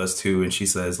mom does too. And she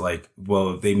says like,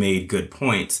 well, they made good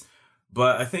points.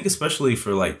 But I think especially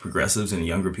for like progressives and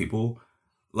younger people,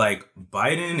 like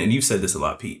Biden, and you've said this a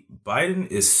lot, Pete, Biden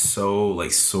is so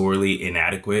like sorely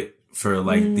inadequate for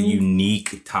like the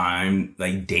unique time,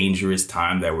 like dangerous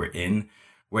time that we're in,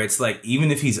 where it's like, even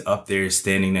if he's up there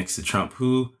standing next to Trump,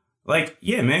 who like,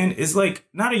 yeah, man, is like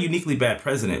not a uniquely bad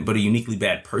president, but a uniquely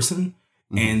bad person.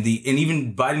 And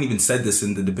even Biden even said this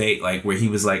in the debate, like where he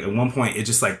was like, at one point, it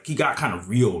just like, he got kind of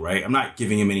real, right? I'm not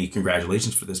giving him any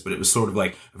congratulations for this, but it was sort of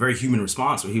like a very human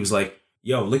response where he was like,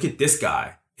 yo, look at this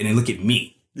guy and then look at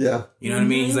me. Yeah. You know what I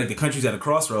mean? He's like, the country's at a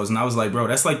crossroads. And I was like, bro,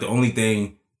 that's like the only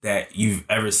thing that you've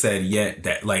ever said yet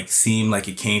that like seemed like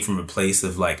it came from a place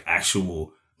of like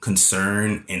actual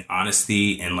concern and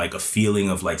honesty and like a feeling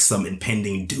of like some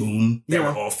impending doom that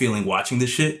we're all feeling watching this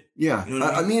shit. Yeah. You know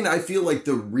what I mean, I feel like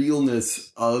the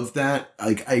realness of that,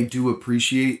 like I do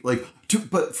appreciate, like,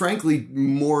 but frankly,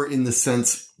 more in the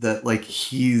sense that like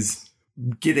he's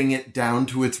getting it down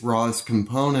to its rawest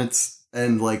components.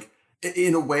 And like,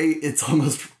 in a way, it's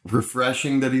almost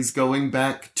refreshing that he's going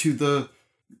back to the,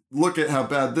 look at how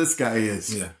bad this guy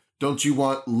is. Yeah. Don't you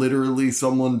want literally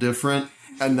someone different?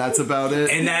 And that's about it.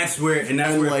 And that's where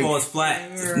like, it falls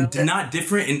flat. Not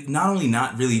different, and not only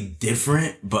not really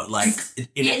different, but like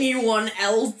anyone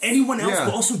else,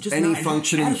 but also just any not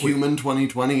functioning adequate. Human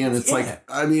 2020. And it's like,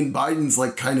 I mean, Biden's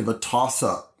like kind of a toss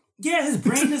up. Yeah, his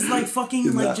brain is like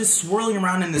fucking like just swirling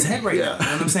around in his head right now. You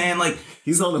know what I'm saying? Like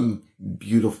he's on a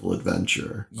beautiful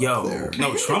adventure. Yo,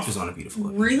 no, Trump is on a beautiful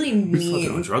adventure. Really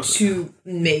mean to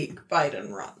make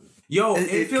Biden run. Yo,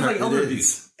 it feels like elder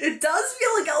abuse. It does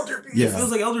feel like elder abuse. Yeah. It feels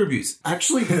like elder abuse.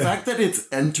 Actually, the fact that it's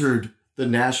entered the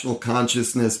national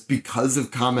consciousness because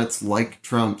of comments like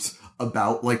Trump's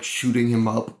about like shooting him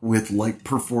up with like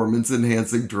performance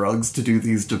enhancing drugs to do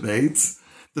these debates,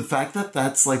 the fact that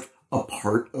that's like a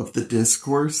part of the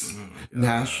discourse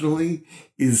nationally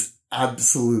is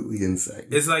absolutely insane.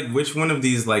 It's like, which one of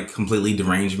these like completely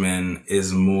deranged men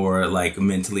is more like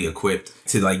mentally equipped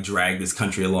to like drag this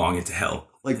country along into hell?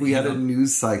 Like we had a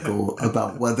news cycle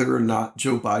about whether or not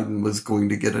Joe Biden was going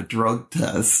to get a drug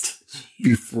test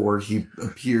before he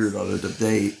appeared on a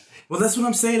debate. Well, that's what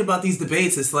I'm saying about these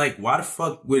debates. It's like, why the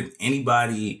fuck would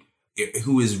anybody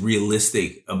who is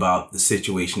realistic about the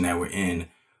situation that we're in,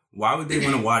 why would they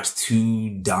want to watch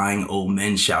two dying old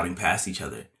men shouting past each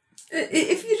other?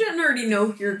 If you didn't already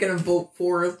know who you're going to vote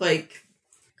for, like,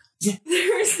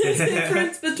 there's a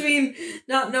difference between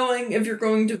not knowing if you're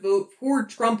going to vote for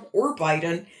Trump or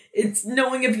Biden. It's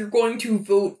knowing if you're going to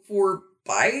vote for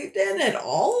Biden at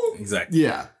all. Exactly.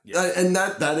 Yeah. And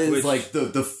that is like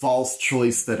the false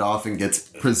choice that often gets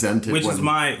presented. This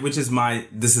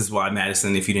is why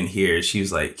Madison, if you didn't hear, she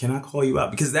was like, can I call you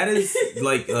out? Because that is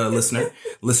like,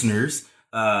 listeners,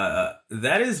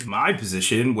 that is my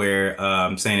position where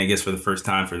I'm saying, I guess for the first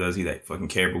time for those of you that fucking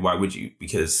care, but why would you?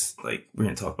 Because like, we're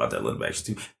going to talk about that a little bit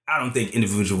actually too. I don't think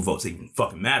individual votes even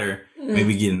fucking matter.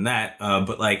 Maybe getting that.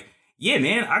 But like, yeah,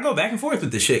 man, I go back and forth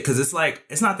with this shit because it's like,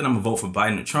 it's not that I'm going to vote for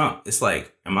Biden or Trump. It's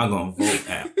like, am I going to vote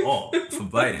at all for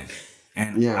Biden?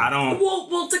 And I don't.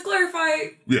 Well, to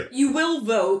clarify, you will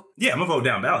vote. Yeah, I'm going to vote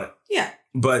down ballot. Yeah.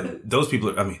 But those people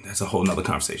are, I mean, that's a whole nother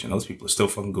conversation. Those people are still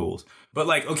fucking ghouls. But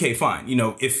like, okay, fine. You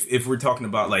know, if we're talking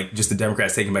about like just the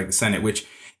Democrats taking back the Senate, which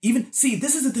even, see,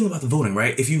 this is the thing about the voting,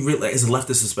 right? If you really, as a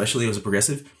leftist especially, as a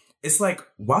progressive, it's like,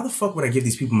 why the fuck would I give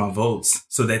these people my votes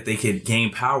so that they could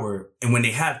gain power? And when they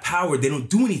have power, they don't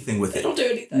do anything with it. They don't do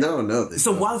anything. No.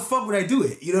 So why the fuck would I do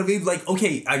it? You know what I mean? Like,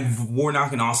 okay,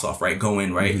 Warnock and Ossoff, right? Go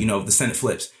in, right? Mm-hmm. You know, the Senate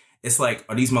flips. It's like,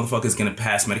 are these motherfuckers going to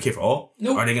pass Medicare for all?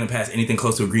 Nope. Are they going to pass anything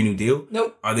close to a Green New Deal?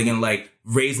 Nope. Are they going to like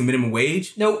raise the minimum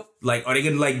wage? Nope. Like, are they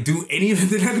going to like do any of it?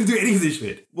 They're not going to do any of this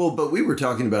shit. Well, but we were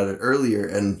talking about it earlier.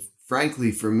 And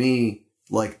frankly, for me,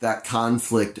 like that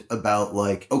conflict about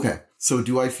like, okay, so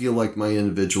do I feel like my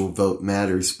individual vote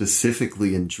matters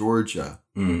specifically in Georgia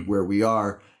where we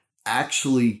are?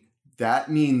 Actually,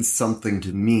 that means something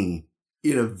to me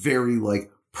in a very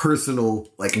like personal,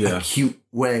 like acute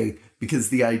way, because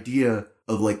the idea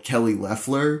of like Kelly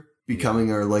Loeffler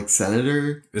becoming our like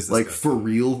senator, like for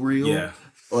real,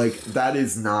 like that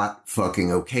is not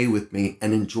fucking okay with me.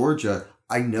 And in Georgia,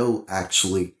 I know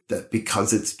actually that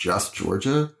because it's just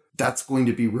Georgia, that's going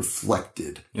to be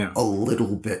reflected a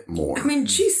little bit more. I mean,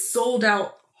 she sold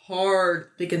out hard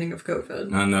beginning of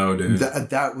COVID. I know, dude.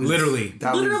 That was literally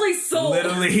sold.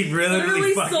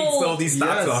 Literally fucking sold these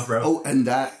stocks off, bro. Oh, and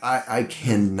that I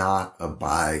cannot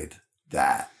abide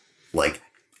that. Like,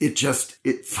 it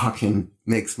fucking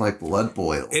makes my blood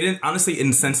boil. It honestly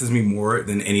incenses me more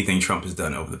than anything Trump has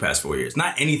done over the past 4 years.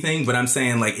 Not anything, but I'm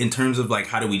saying, like, in terms of, like,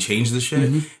 how do we change this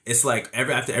shit? It's like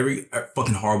after every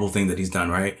fucking horrible thing that he's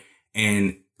done, right?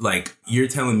 And, like, you're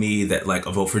telling me that, like,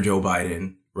 a vote for Joe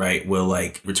Biden, right, will,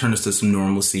 like, return us to some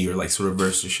normalcy or, like, sort of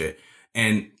reverse the shit.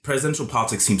 And presidential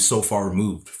politics seems so far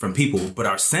removed from people. But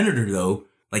our senator, though,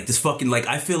 like, this fucking, like,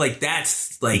 I feel like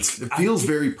that's, like... It feels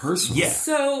very personal. Yeah.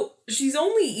 So, she's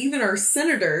only even our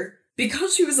senator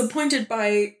because she was appointed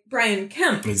by Brian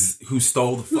Kemp. Who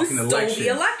stole the fucking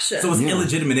election. So it's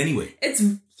illegitimate anyway.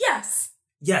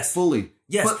 Yes. Fully.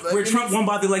 Yes, but, where Trump won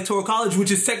by the Electoral College,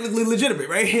 which is technically legitimate,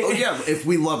 right? Oh, yeah, if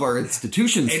we love our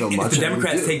institutions so much. If the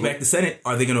Democrats take back the Senate,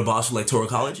 are they going to abolish the Electoral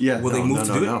College? Yeah. Will they move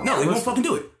to do it? No, they won't fucking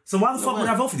do it. So why the fuck would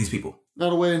I vote for these people?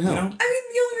 Not a way in hell. I mean,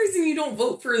 the only reason you don't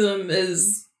vote for them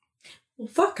is... Well,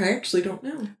 fuck, I actually don't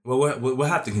know. Well, we'll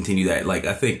have to continue that. Like,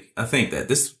 I think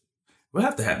that we'll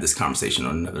have to have this conversation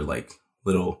on another, like,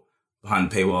 little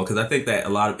behind the paywall. Because I think that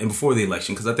and before the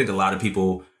election, because I think a lot of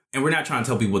people... And we're not trying to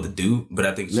tell people what to do, but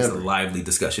I think it's just a lively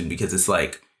discussion because it's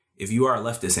like, if you are a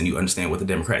leftist and you understand what the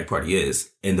Democratic Party is,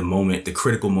 in the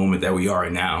critical moment that we are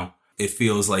in now, it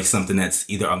feels like something that's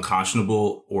either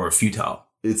unconscionable or futile.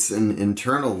 It's an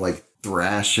internal, like,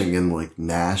 thrashing and, like,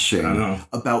 gnashing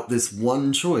about this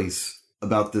one choice,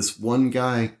 about this one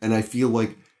guy. And I feel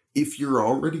like if you're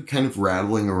already kind of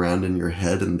rattling around in your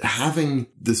head and having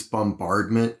this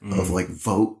bombardment of, like,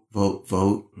 vote,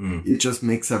 it just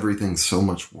makes everything so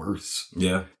much worse.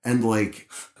 Yeah. And, like,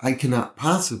 I cannot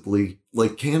possibly,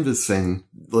 like, canvassing,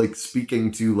 like,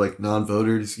 speaking to, like,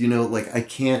 non-voters, you know, like, I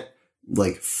can't,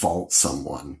 like, fault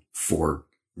someone for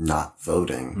not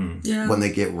voting when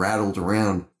they get rattled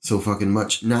around so fucking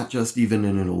much, not just even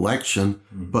in an election,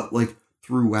 but, like,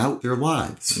 throughout their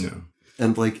lives. Yeah.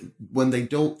 And, like, when they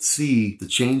don't see the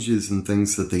changes and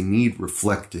things that they need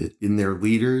reflected in their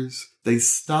leaders, they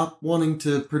stop wanting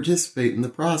to participate in the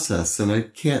process. And I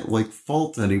can't, like,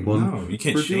 fault anyone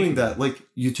for doing that. Like,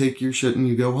 you take your shit and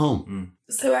you go home.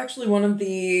 So actually one of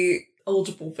the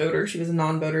eligible voters, she was a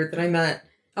non-voter that I met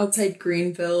outside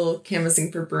Greenville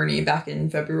canvassing for Bernie back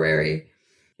in February.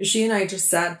 She and I just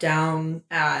sat down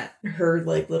at her,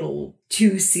 like, little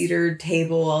 2-seater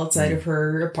table outside of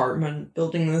her apartment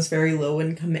building in this very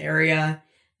low-income area.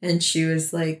 And she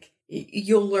was like,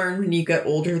 you'll learn when you get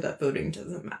older that voting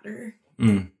doesn't matter.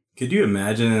 Could you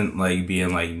imagine, like,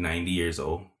 being, like, 90 years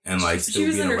old and, like,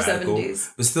 still being a radical?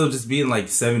 70s. But still just being, like,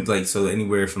 so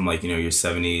anywhere from, like, you know, your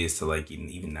 70s to, like,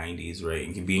 even 90s, right?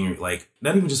 And being, like,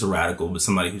 not even just a radical, but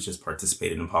somebody who's just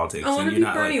participated in politics. I want to be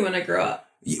Bernie when I grow up.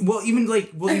 Well, even like,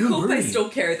 I hope Bernie, I still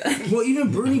care then. Well,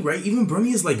 even Bernie, right? Even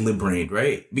Bernie is like lib-brained,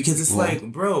 right? Because it's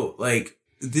like, bro, like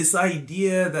this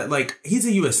idea that like he's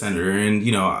a U.S. senator, and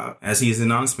you know, as he is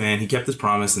an honest man, he kept his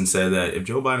promise and said that if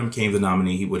Joe Biden became the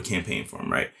nominee, he would campaign for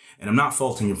him, right? And I'm not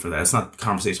faulting him for that. It's not the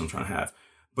conversation I'm trying to have,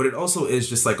 but it also is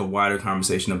just like a wider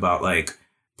conversation about like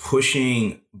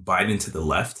pushing Biden to the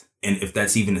left, and if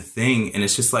that's even a thing. And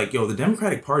it's just like, yo, the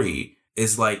Democratic Party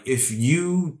is like, if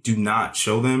you do not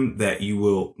show them that you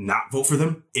will not vote for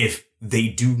them, if they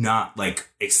do not like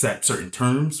accept certain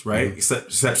terms, right? Accept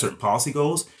certain policy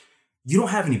goals, you don't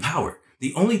have any power.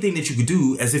 The only thing that you could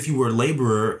do, as if you were a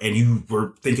laborer and you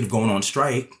were thinking of going on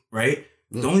strike, right?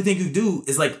 The only thing you could do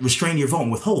is like restrain your vote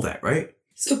and withhold that, right?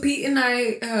 So Pete and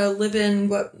I live in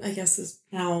what I guess is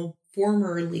now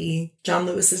formerly John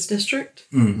Lewis's district.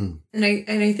 And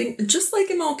I think just like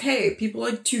MLK, people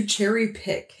like to cherry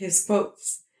pick his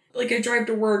quotes. Like I drive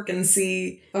to work and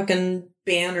see fucking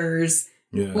banners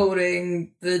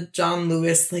quoting the John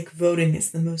Lewis, like voting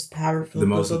is the most powerful,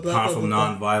 powerful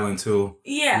non-violent tool.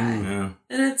 Yeah.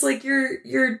 And it's like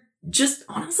you're just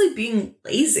honestly being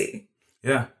lazy.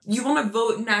 Yeah. You want to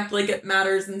vote and act like it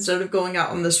matters instead of going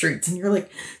out on the streets. And you're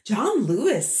like, John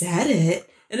Lewis said it.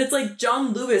 And it's like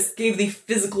John Lewis gave the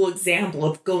physical example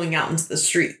of going out into the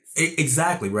streets.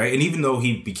 Exactly, right? And even though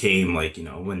he became, like, you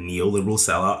know, a neoliberal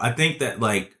sellout, I think that,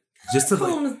 like, just to,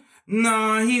 like...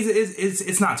 No,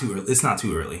 it's not too early. It's not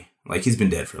too early. Like, he's been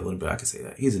dead for a little bit, I can say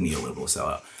that. He's a neoliberal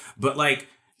sellout. But, like...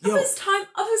 Of his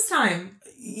time.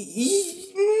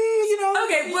 You know...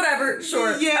 Okay, whatever,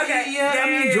 sure. Yeah, okay. Yeah, I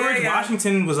mean, George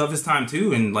Washington was of his time,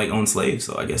 too, and, like, owned slaves,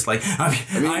 so I guess, like...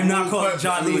 I'm not calling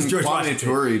John Lewis George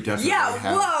Washington. Yeah,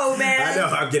 whoa, man! I know,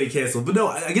 I'm getting canceled. But no,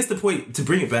 I guess the point, to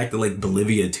bring it back to, like,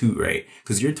 Bolivia, too, right?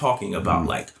 Because you're talking about,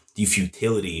 like, the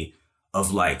futility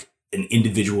of like an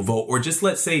individual vote, or just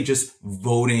let's say just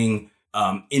voting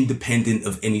independent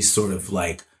of any sort of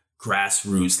like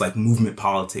grassroots, like movement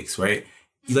politics, right?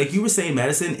 Like you were saying,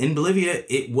 Madison, in Bolivia,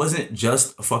 it wasn't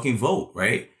just a fucking vote,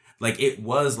 right? Like it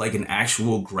was like an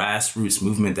actual grassroots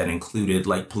movement that included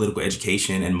like political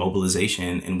education and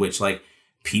mobilization, in which like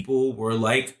people were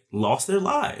like lost their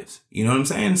lives. You know what I'm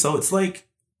saying? So it's like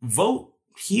vote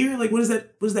here. Like what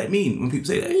does that mean when people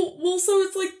say that? Well, so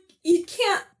it's like you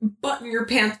can't button your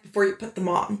pants before you put them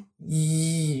on.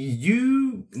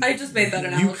 I just made that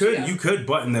analogy. You could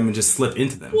button them and just slip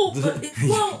into them.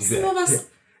 Well, some of us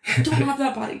don't have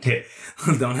that body type.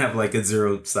 Don't have like a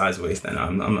zero size waist. Then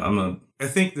I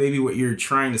think maybe what you're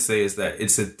trying to say is that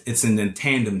it's a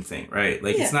tandem thing, right?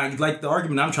 Like it's not like the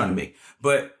argument I'm trying to make,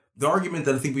 but the argument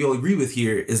that I think we all agree with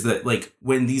here is that like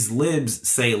when these libs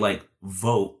say like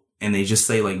vote, and they just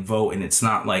say like vote, and it's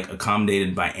not like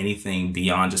accommodated by anything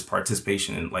beyond just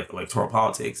participation in like electoral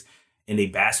politics, and they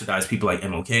bastardize people like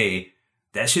MLK,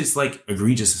 that shit's like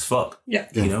egregious as fuck. Yeah.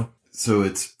 You know? So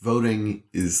it's voting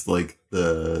is like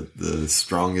the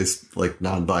strongest like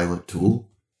nonviolent tool,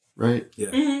 right? Yeah.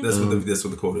 Mm-hmm. That's what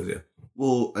the quote is, yeah.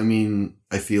 Well, I mean,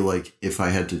 I feel like if I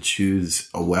had to choose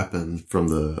a weapon from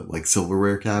the like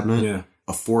silverware cabinet, Yeah.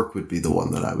 a fork would be the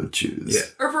one that I would choose.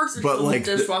 Yeah. Our forks are But, still like, in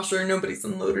the dishwasher and nobody's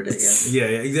unloaded it yet. Yeah,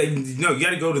 exactly. No, you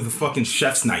gotta go to the fucking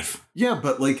chef's knife. Yeah,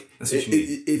 but like That's what you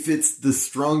need. if it's the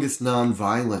strongest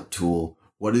nonviolent tool,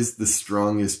 what is the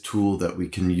strongest tool that we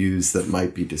can use that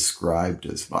might be described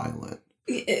as violent?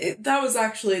 That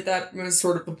was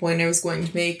sort of the point I was going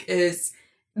to make, is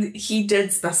he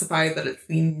did specify that it's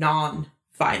the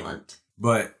non-violent.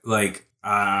 But like,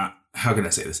 how can I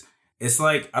say this? It's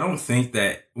like, I don't think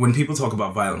that when people talk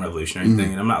about violent revolution or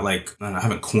anything, and I'm not like, I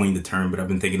haven't coined the term, but I've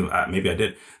been thinking of, maybe I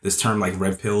did, this term like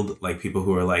red pilled, like people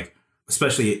who are like,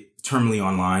 especially terminally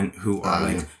online, who are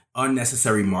like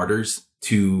unnecessary martyrs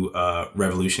to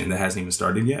revolution that hasn't even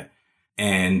started yet.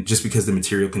 And just because the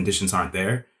material conditions aren't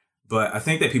there. But I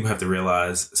think that people have to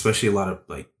realize, especially a lot of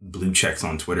like blue checks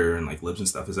on Twitter and like libs and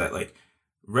stuff, is that like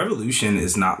revolution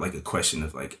is not like a question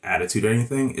of like attitude or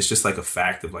anything. It's just like a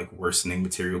fact of like worsening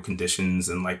material conditions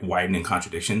and like widening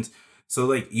contradictions. So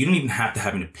like you don't even have to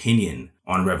have an opinion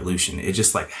on revolution. It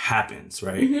just like happens,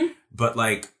 right? Mm-hmm. But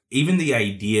like even the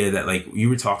idea that like you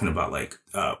were talking about like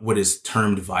what is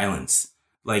termed violence.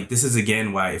 Like this is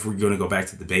again why, if we're going to go back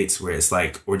to debates where it's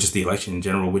like, or just the election in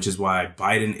general, which is why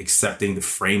Biden accepting the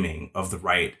framing of the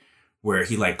right, where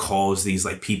he like calls these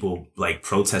like people like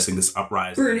protesting this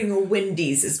uprising. Burning a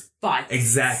Wendy's is violence.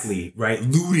 Exactly, right?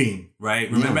 Looting, right?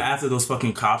 Remember after those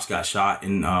fucking cops got shot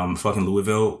in fucking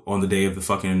Louisville on the day of the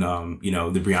fucking,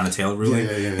 the Breonna Taylor ruling?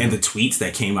 Yeah. And the tweets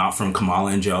that came out from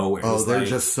Kamala and Joe. Where They're like,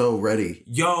 just so ready.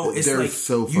 Yo, it's they're like,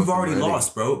 so you've already ready.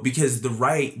 lost, bro. Because the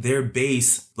right, their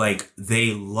base, like,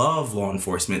 they love law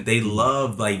enforcement. They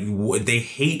love, like, they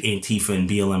hate Antifa and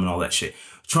BLM and all that shit.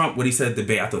 Trump, what he said at the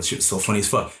debate, I thought the shit was so funny as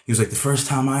fuck. He was like, the first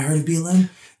time I heard of BLM,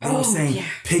 they were saying,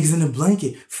 pigs in a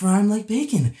blanket, fry 'em like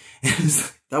bacon. And it was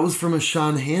like, That was from a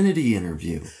Sean Hannity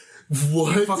interview.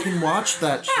 what? I fucking watched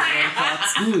that shit on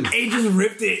Fox News. They just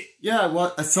ripped it.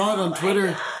 Yeah, I saw it on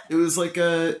Twitter. It was like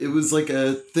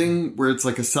a thing where it's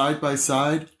like a side by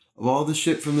side of all the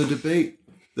shit from the debate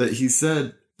that he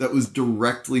said that was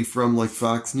directly from like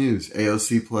Fox News.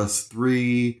 AOC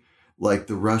 +3, like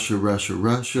the Russia.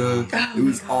 Oh It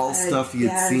was all stuff he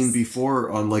had seen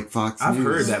before on like Fox I've News.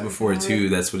 heard that before too.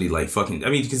 That's what he like fucking, I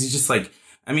mean, because he's just like,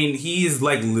 I mean, he is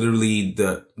like literally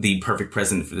the perfect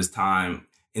president for this time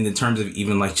in the terms of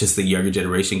even like just the younger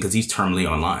generation, because he's terminally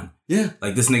online. Yeah.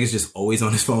 Like this nigga's just always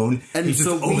on his phone. And He's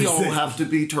so just we always all have to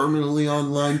be terminally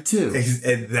online too.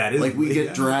 And that is Like we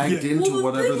get dragged into Well, the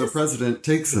whatever thing the is, president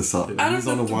takes us on. He's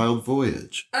on a wild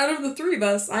voyage. Out of the three of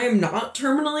us, I am not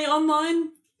terminally online.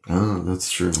 Oh,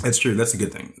 that's true. That's true. That's a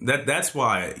good thing. That's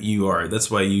why you are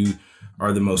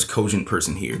the most cogent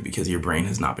person here, because your brain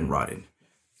has not been rotted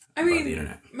I by the mean,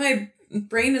 internet. my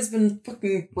brain has been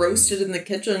fucking roasted in the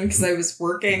kitchen because I was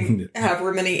working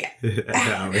however many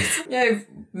Hours. I've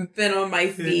been on my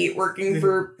feet working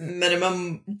for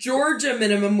Georgia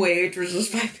minimum wage, which is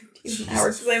 $5.15 an hour,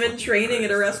 because I'm in training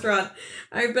at a restaurant.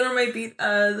 I've been on my feet.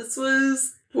 This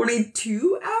was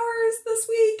 22 hours this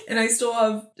week, and I still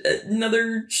have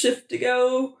another shift to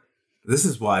go. This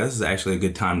is actually a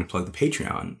good time to plug the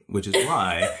Patreon, which is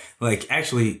why, like,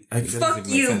 actually, Fuck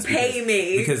you, pay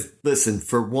me. Because Listen,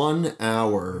 for 1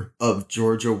 hour of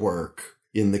Georgia work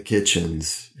in the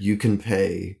kitchens, you can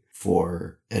pay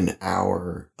for an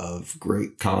hour of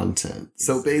great content.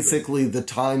 So basically, the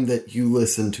time that you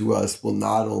listen to us will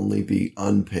not only be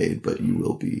unpaid, but you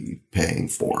will be paying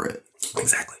for it.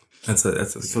 exactly. That's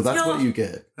So that's what you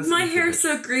get. My hair's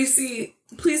so greasy.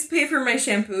 Please pay for my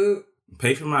shampoo.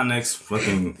 Pay for my next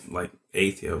fucking, like,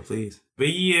 eighth, yo, please. But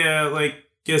yeah, like,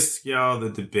 guess, y'all, the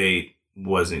debate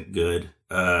wasn't good.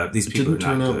 These people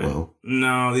are not good. Well.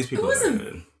 No, these people are not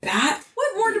good. Bad?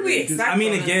 What more do we expect? I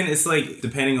mean, again, it's like,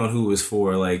 depending on who it was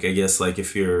for, like, I guess, like,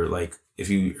 if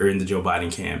you are in the Joe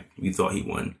Biden camp, you thought he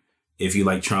won. If you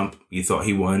like Trump, you thought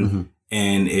he won. Mm-hmm.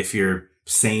 And if you're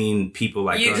sane people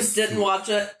like you us, just didn't watch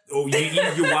it. Oh,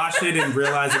 you watched it and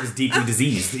realized it was deeply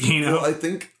diseased, you know? Well, I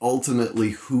think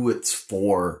ultimately who it's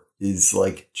for is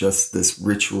like just this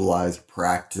ritualized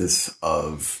practice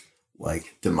of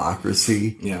like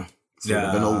democracy. Yeah. Sort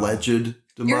of an alleged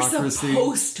democracy. You're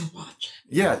supposed to watch it.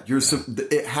 Yeah,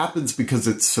 it happens because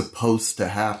it's supposed to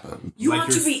happen. You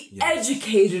want to be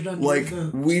educated on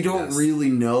we don't really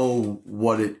know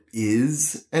what it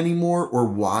is anymore or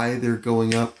why they're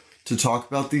going up to talk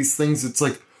about these things. It's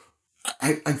like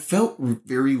I felt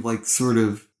very like sort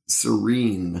of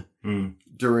serene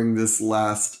during this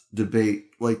last debate.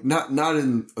 Like not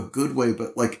in a good way,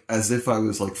 but like as if I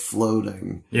was like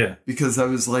floating. Yeah. Because I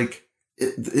was like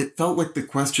it felt like the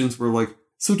questions were like,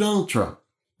 so Donald Trump,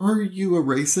 are you a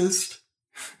racist?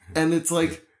 And it's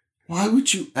like, why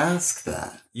would you ask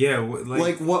that? Yeah,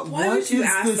 why would you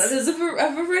ask that as a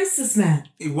racist man?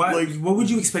 What would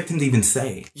you expect him to even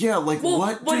say? Yeah, like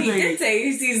what he did say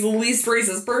is he's the least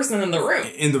racist person in the room.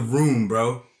 In the room,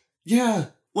 bro. Yeah,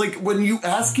 like when you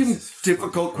ask him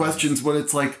difficult questions, when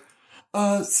it's like,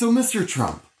 so Mr.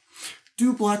 Trump,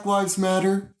 do Black Lives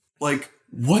Matter? Like,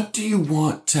 what do you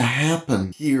want to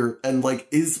happen here? And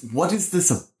like, what is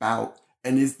this about?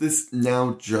 And is this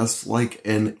now just like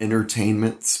an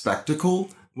entertainment spectacle?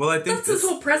 Well, I think that's his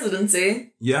whole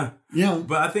presidency. Yeah. Yeah.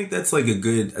 But I think that's a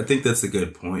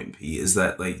good point, P, is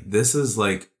that like, this is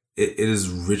like, it is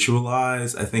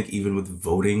ritualized. I think even with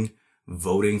voting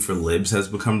for libs has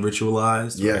become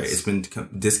ritualized. Yes. Right? It's been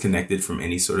disconnected from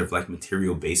any sort of like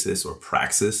material basis or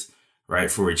praxis. Right,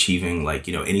 for achieving like,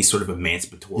 you know, any sort of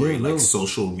emancipatory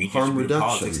social harm reduction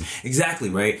politics. Exactly,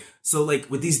 right? So like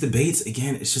with these debates,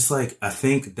 again, it's just like I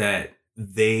think that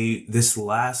this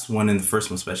last one and the first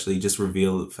one especially just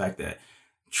revealed the fact that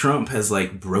Trump has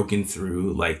like broken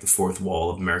through like the fourth wall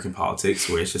of American politics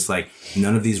where it's just like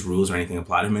none of these rules or anything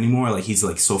apply to him anymore. Like he's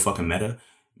like so fucking meta.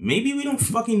 Maybe we don't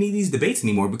fucking need these debates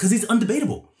anymore because he's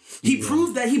undebatable. He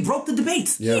proved that he broke the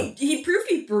debates. Yeah. He proved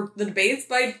he broke the debates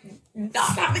by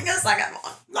not having a second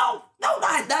one. No,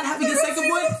 not having a second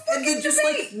one. And then just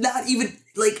like not even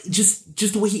like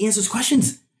just the way he answers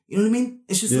questions. You know what I mean?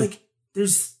 It's just like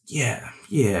there's yeah.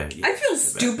 I feel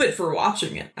stupid for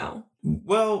watching it now.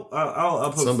 Well,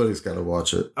 I'll pose, somebody's got to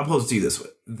watch it. I'll pose it to you this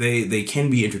way: they can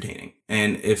be entertaining,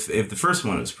 and if the first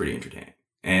one was pretty entertaining.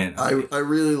 And I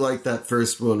really like that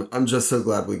first one. I'm just so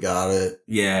glad we got it.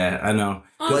 Yeah, I know.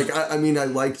 Like, I mean, I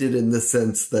liked it in the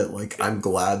sense that, like, I'm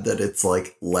glad that it's,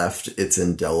 like, left its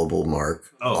indelible mark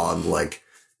on, like,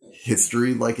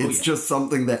 history. Like, it's just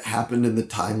something that happened in the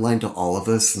timeline to all of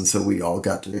us, and so we all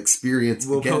got to experience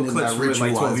again in that ritual.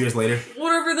 Like 12 years later.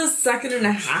 Whatever the second and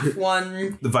a half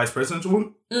one. The vice presidential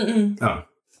one? Mm-mm. Oh.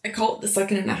 I call it the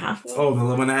second and a half one. Oh, the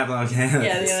one and a half. Okay.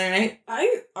 Yeah, the other night.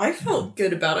 I felt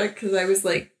good about it because I was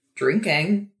like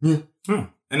drinking. And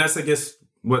that's, I guess,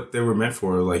 what they were meant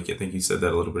for. Like, I think you said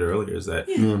that a little bit earlier. Is that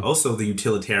also the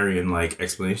utilitarian like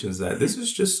explanation is that this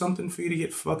is just something for you to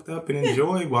get fucked up and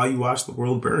enjoy while you watch the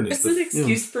world burn. It's an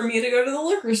excuse for me to go to the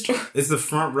liquor store. It's the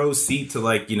front row seat to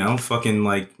like fucking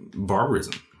like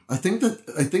barbarism. I think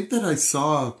that I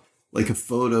saw like a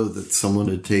photo that someone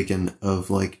had taken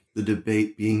of like the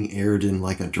debate being aired in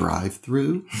like a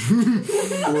drive-through.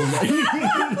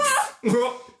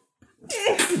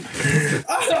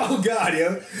 Oh god,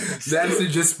 yo.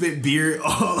 Madison just spit beer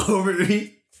all over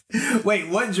me. Wait,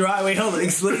 what drive? Wait, hold on.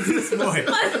 Explain this more.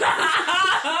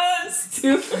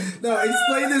 Stupid. No,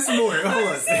 explain this more. Hold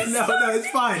on. No, it's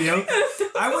fine, yo.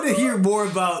 I want to hear more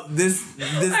about this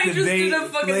debate. I just did a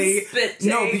fucking spit take.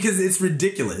 No, because it's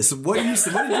ridiculous. What did you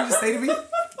just say to me?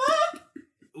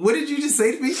 What did you just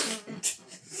say to me?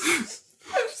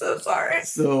 I'm so sorry.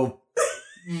 So,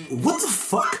 what the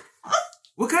fuck?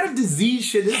 What kind of disease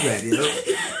shit is that, you know?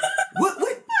 What?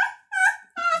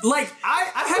 Like, I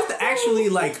have to actually,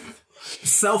 like,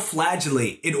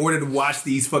 self-flagellate in order to watch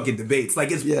these fucking debates. Like,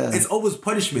 it's almost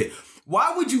punishment.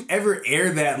 Why would you ever air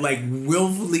that, like,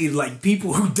 willfully, like,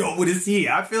 people who don't want to see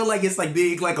it? I feel like it's like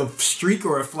being, like, a streak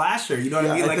or a flasher. You know what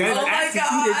I mean? Like,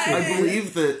 I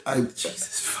believe that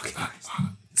Jesus fucking Christ.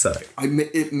 Sorry.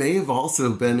 It may have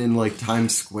also been in like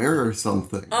Times Square or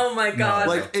something. Oh my god!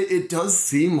 Like it does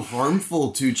seem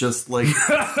harmful to just like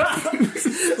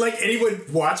like anyone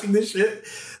watching this shit.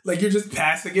 Like, you're just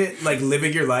passing it, like,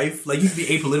 living your life. Like, you can be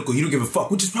apolitical. You don't give a fuck,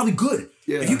 which is probably good.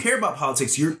 Yeah. If you care about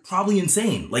politics, you're probably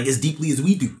insane, like, as deeply as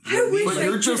we do. But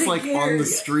you're just, like, on the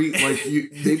street. Like,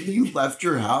 maybe you left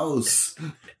your house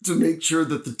to make sure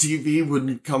that the TV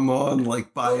wouldn't come on,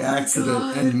 like, by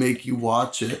accident and make you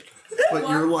watch it. But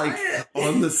you're, like,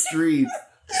 on the street.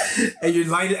 And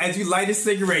as you light a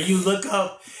cigarette, you look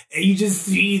up and you just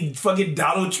see fucking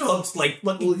Donald Trump's like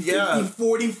fucking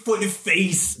 40-foot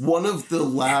face. One of the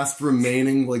last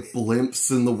remaining like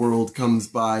blimps in the world comes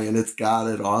by and it's got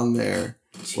it on there.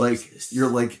 Jesus. Like, you're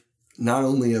like, not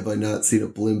only have I not seen a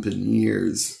blimp in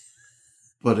years,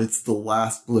 but it's the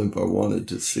last blimp I wanted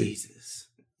to see. Jesus.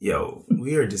 Yo,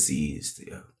 we are diseased.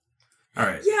 Yo. All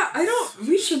right. Yeah,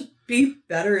 we should be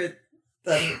better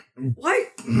than why.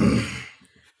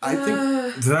 I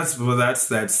think that's why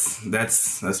this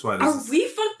are we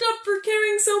fucked up for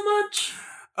caring so much?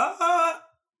 I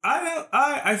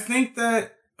think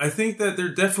that there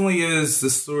definitely is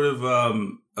this sort of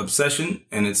obsession,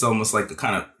 and it's almost like a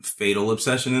kind of fatal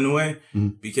obsession in a way,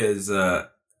 because I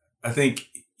think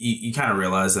you kind of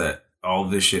realize that all of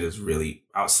this shit is really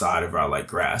outside of our like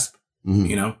grasp.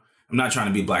 You know, I'm not trying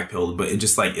to be black pilled, but it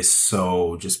just like is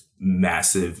so just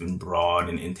massive and broad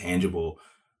and intangible.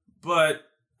 But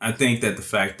I think that the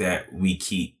fact that we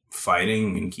keep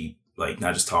fighting and keep like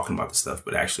not just talking about the stuff,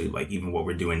 but actually like even what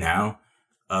we're doing now,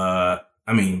 I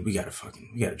mean, we gotta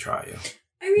try, yo.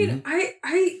 I mean,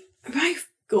 my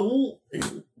goal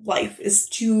in life is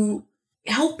to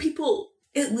help people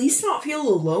at least not feel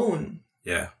alone.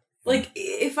 Yeah. Like,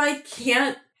 if I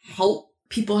can't help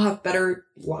people have better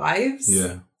lives,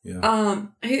 I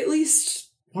at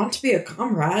least want to be a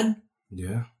comrade.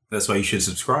 Yeah. That's why you should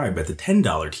subscribe at the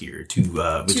 $10 tier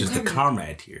which is the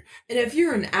comrade tier. And if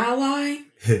you're an ally,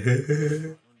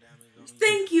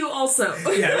 thank you also.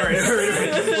 Yeah,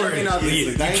 right.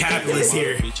 You capitalists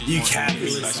here. You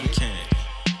capitalists.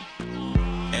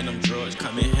 And them drugs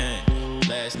come in hand.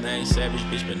 Last name Savage,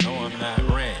 bitch, but no, I'm not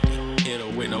Randy. Hit her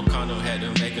with no condom, had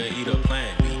to make her eat a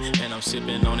plan B. And I'm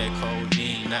sipping on that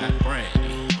codeine, not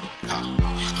brandy.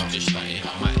 I'm just stunting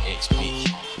on my ex bitch.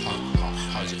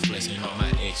 I was just flexing on my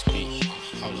ex bitch.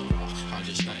 Hold on, I'm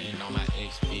just stunting on my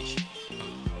ex bitch.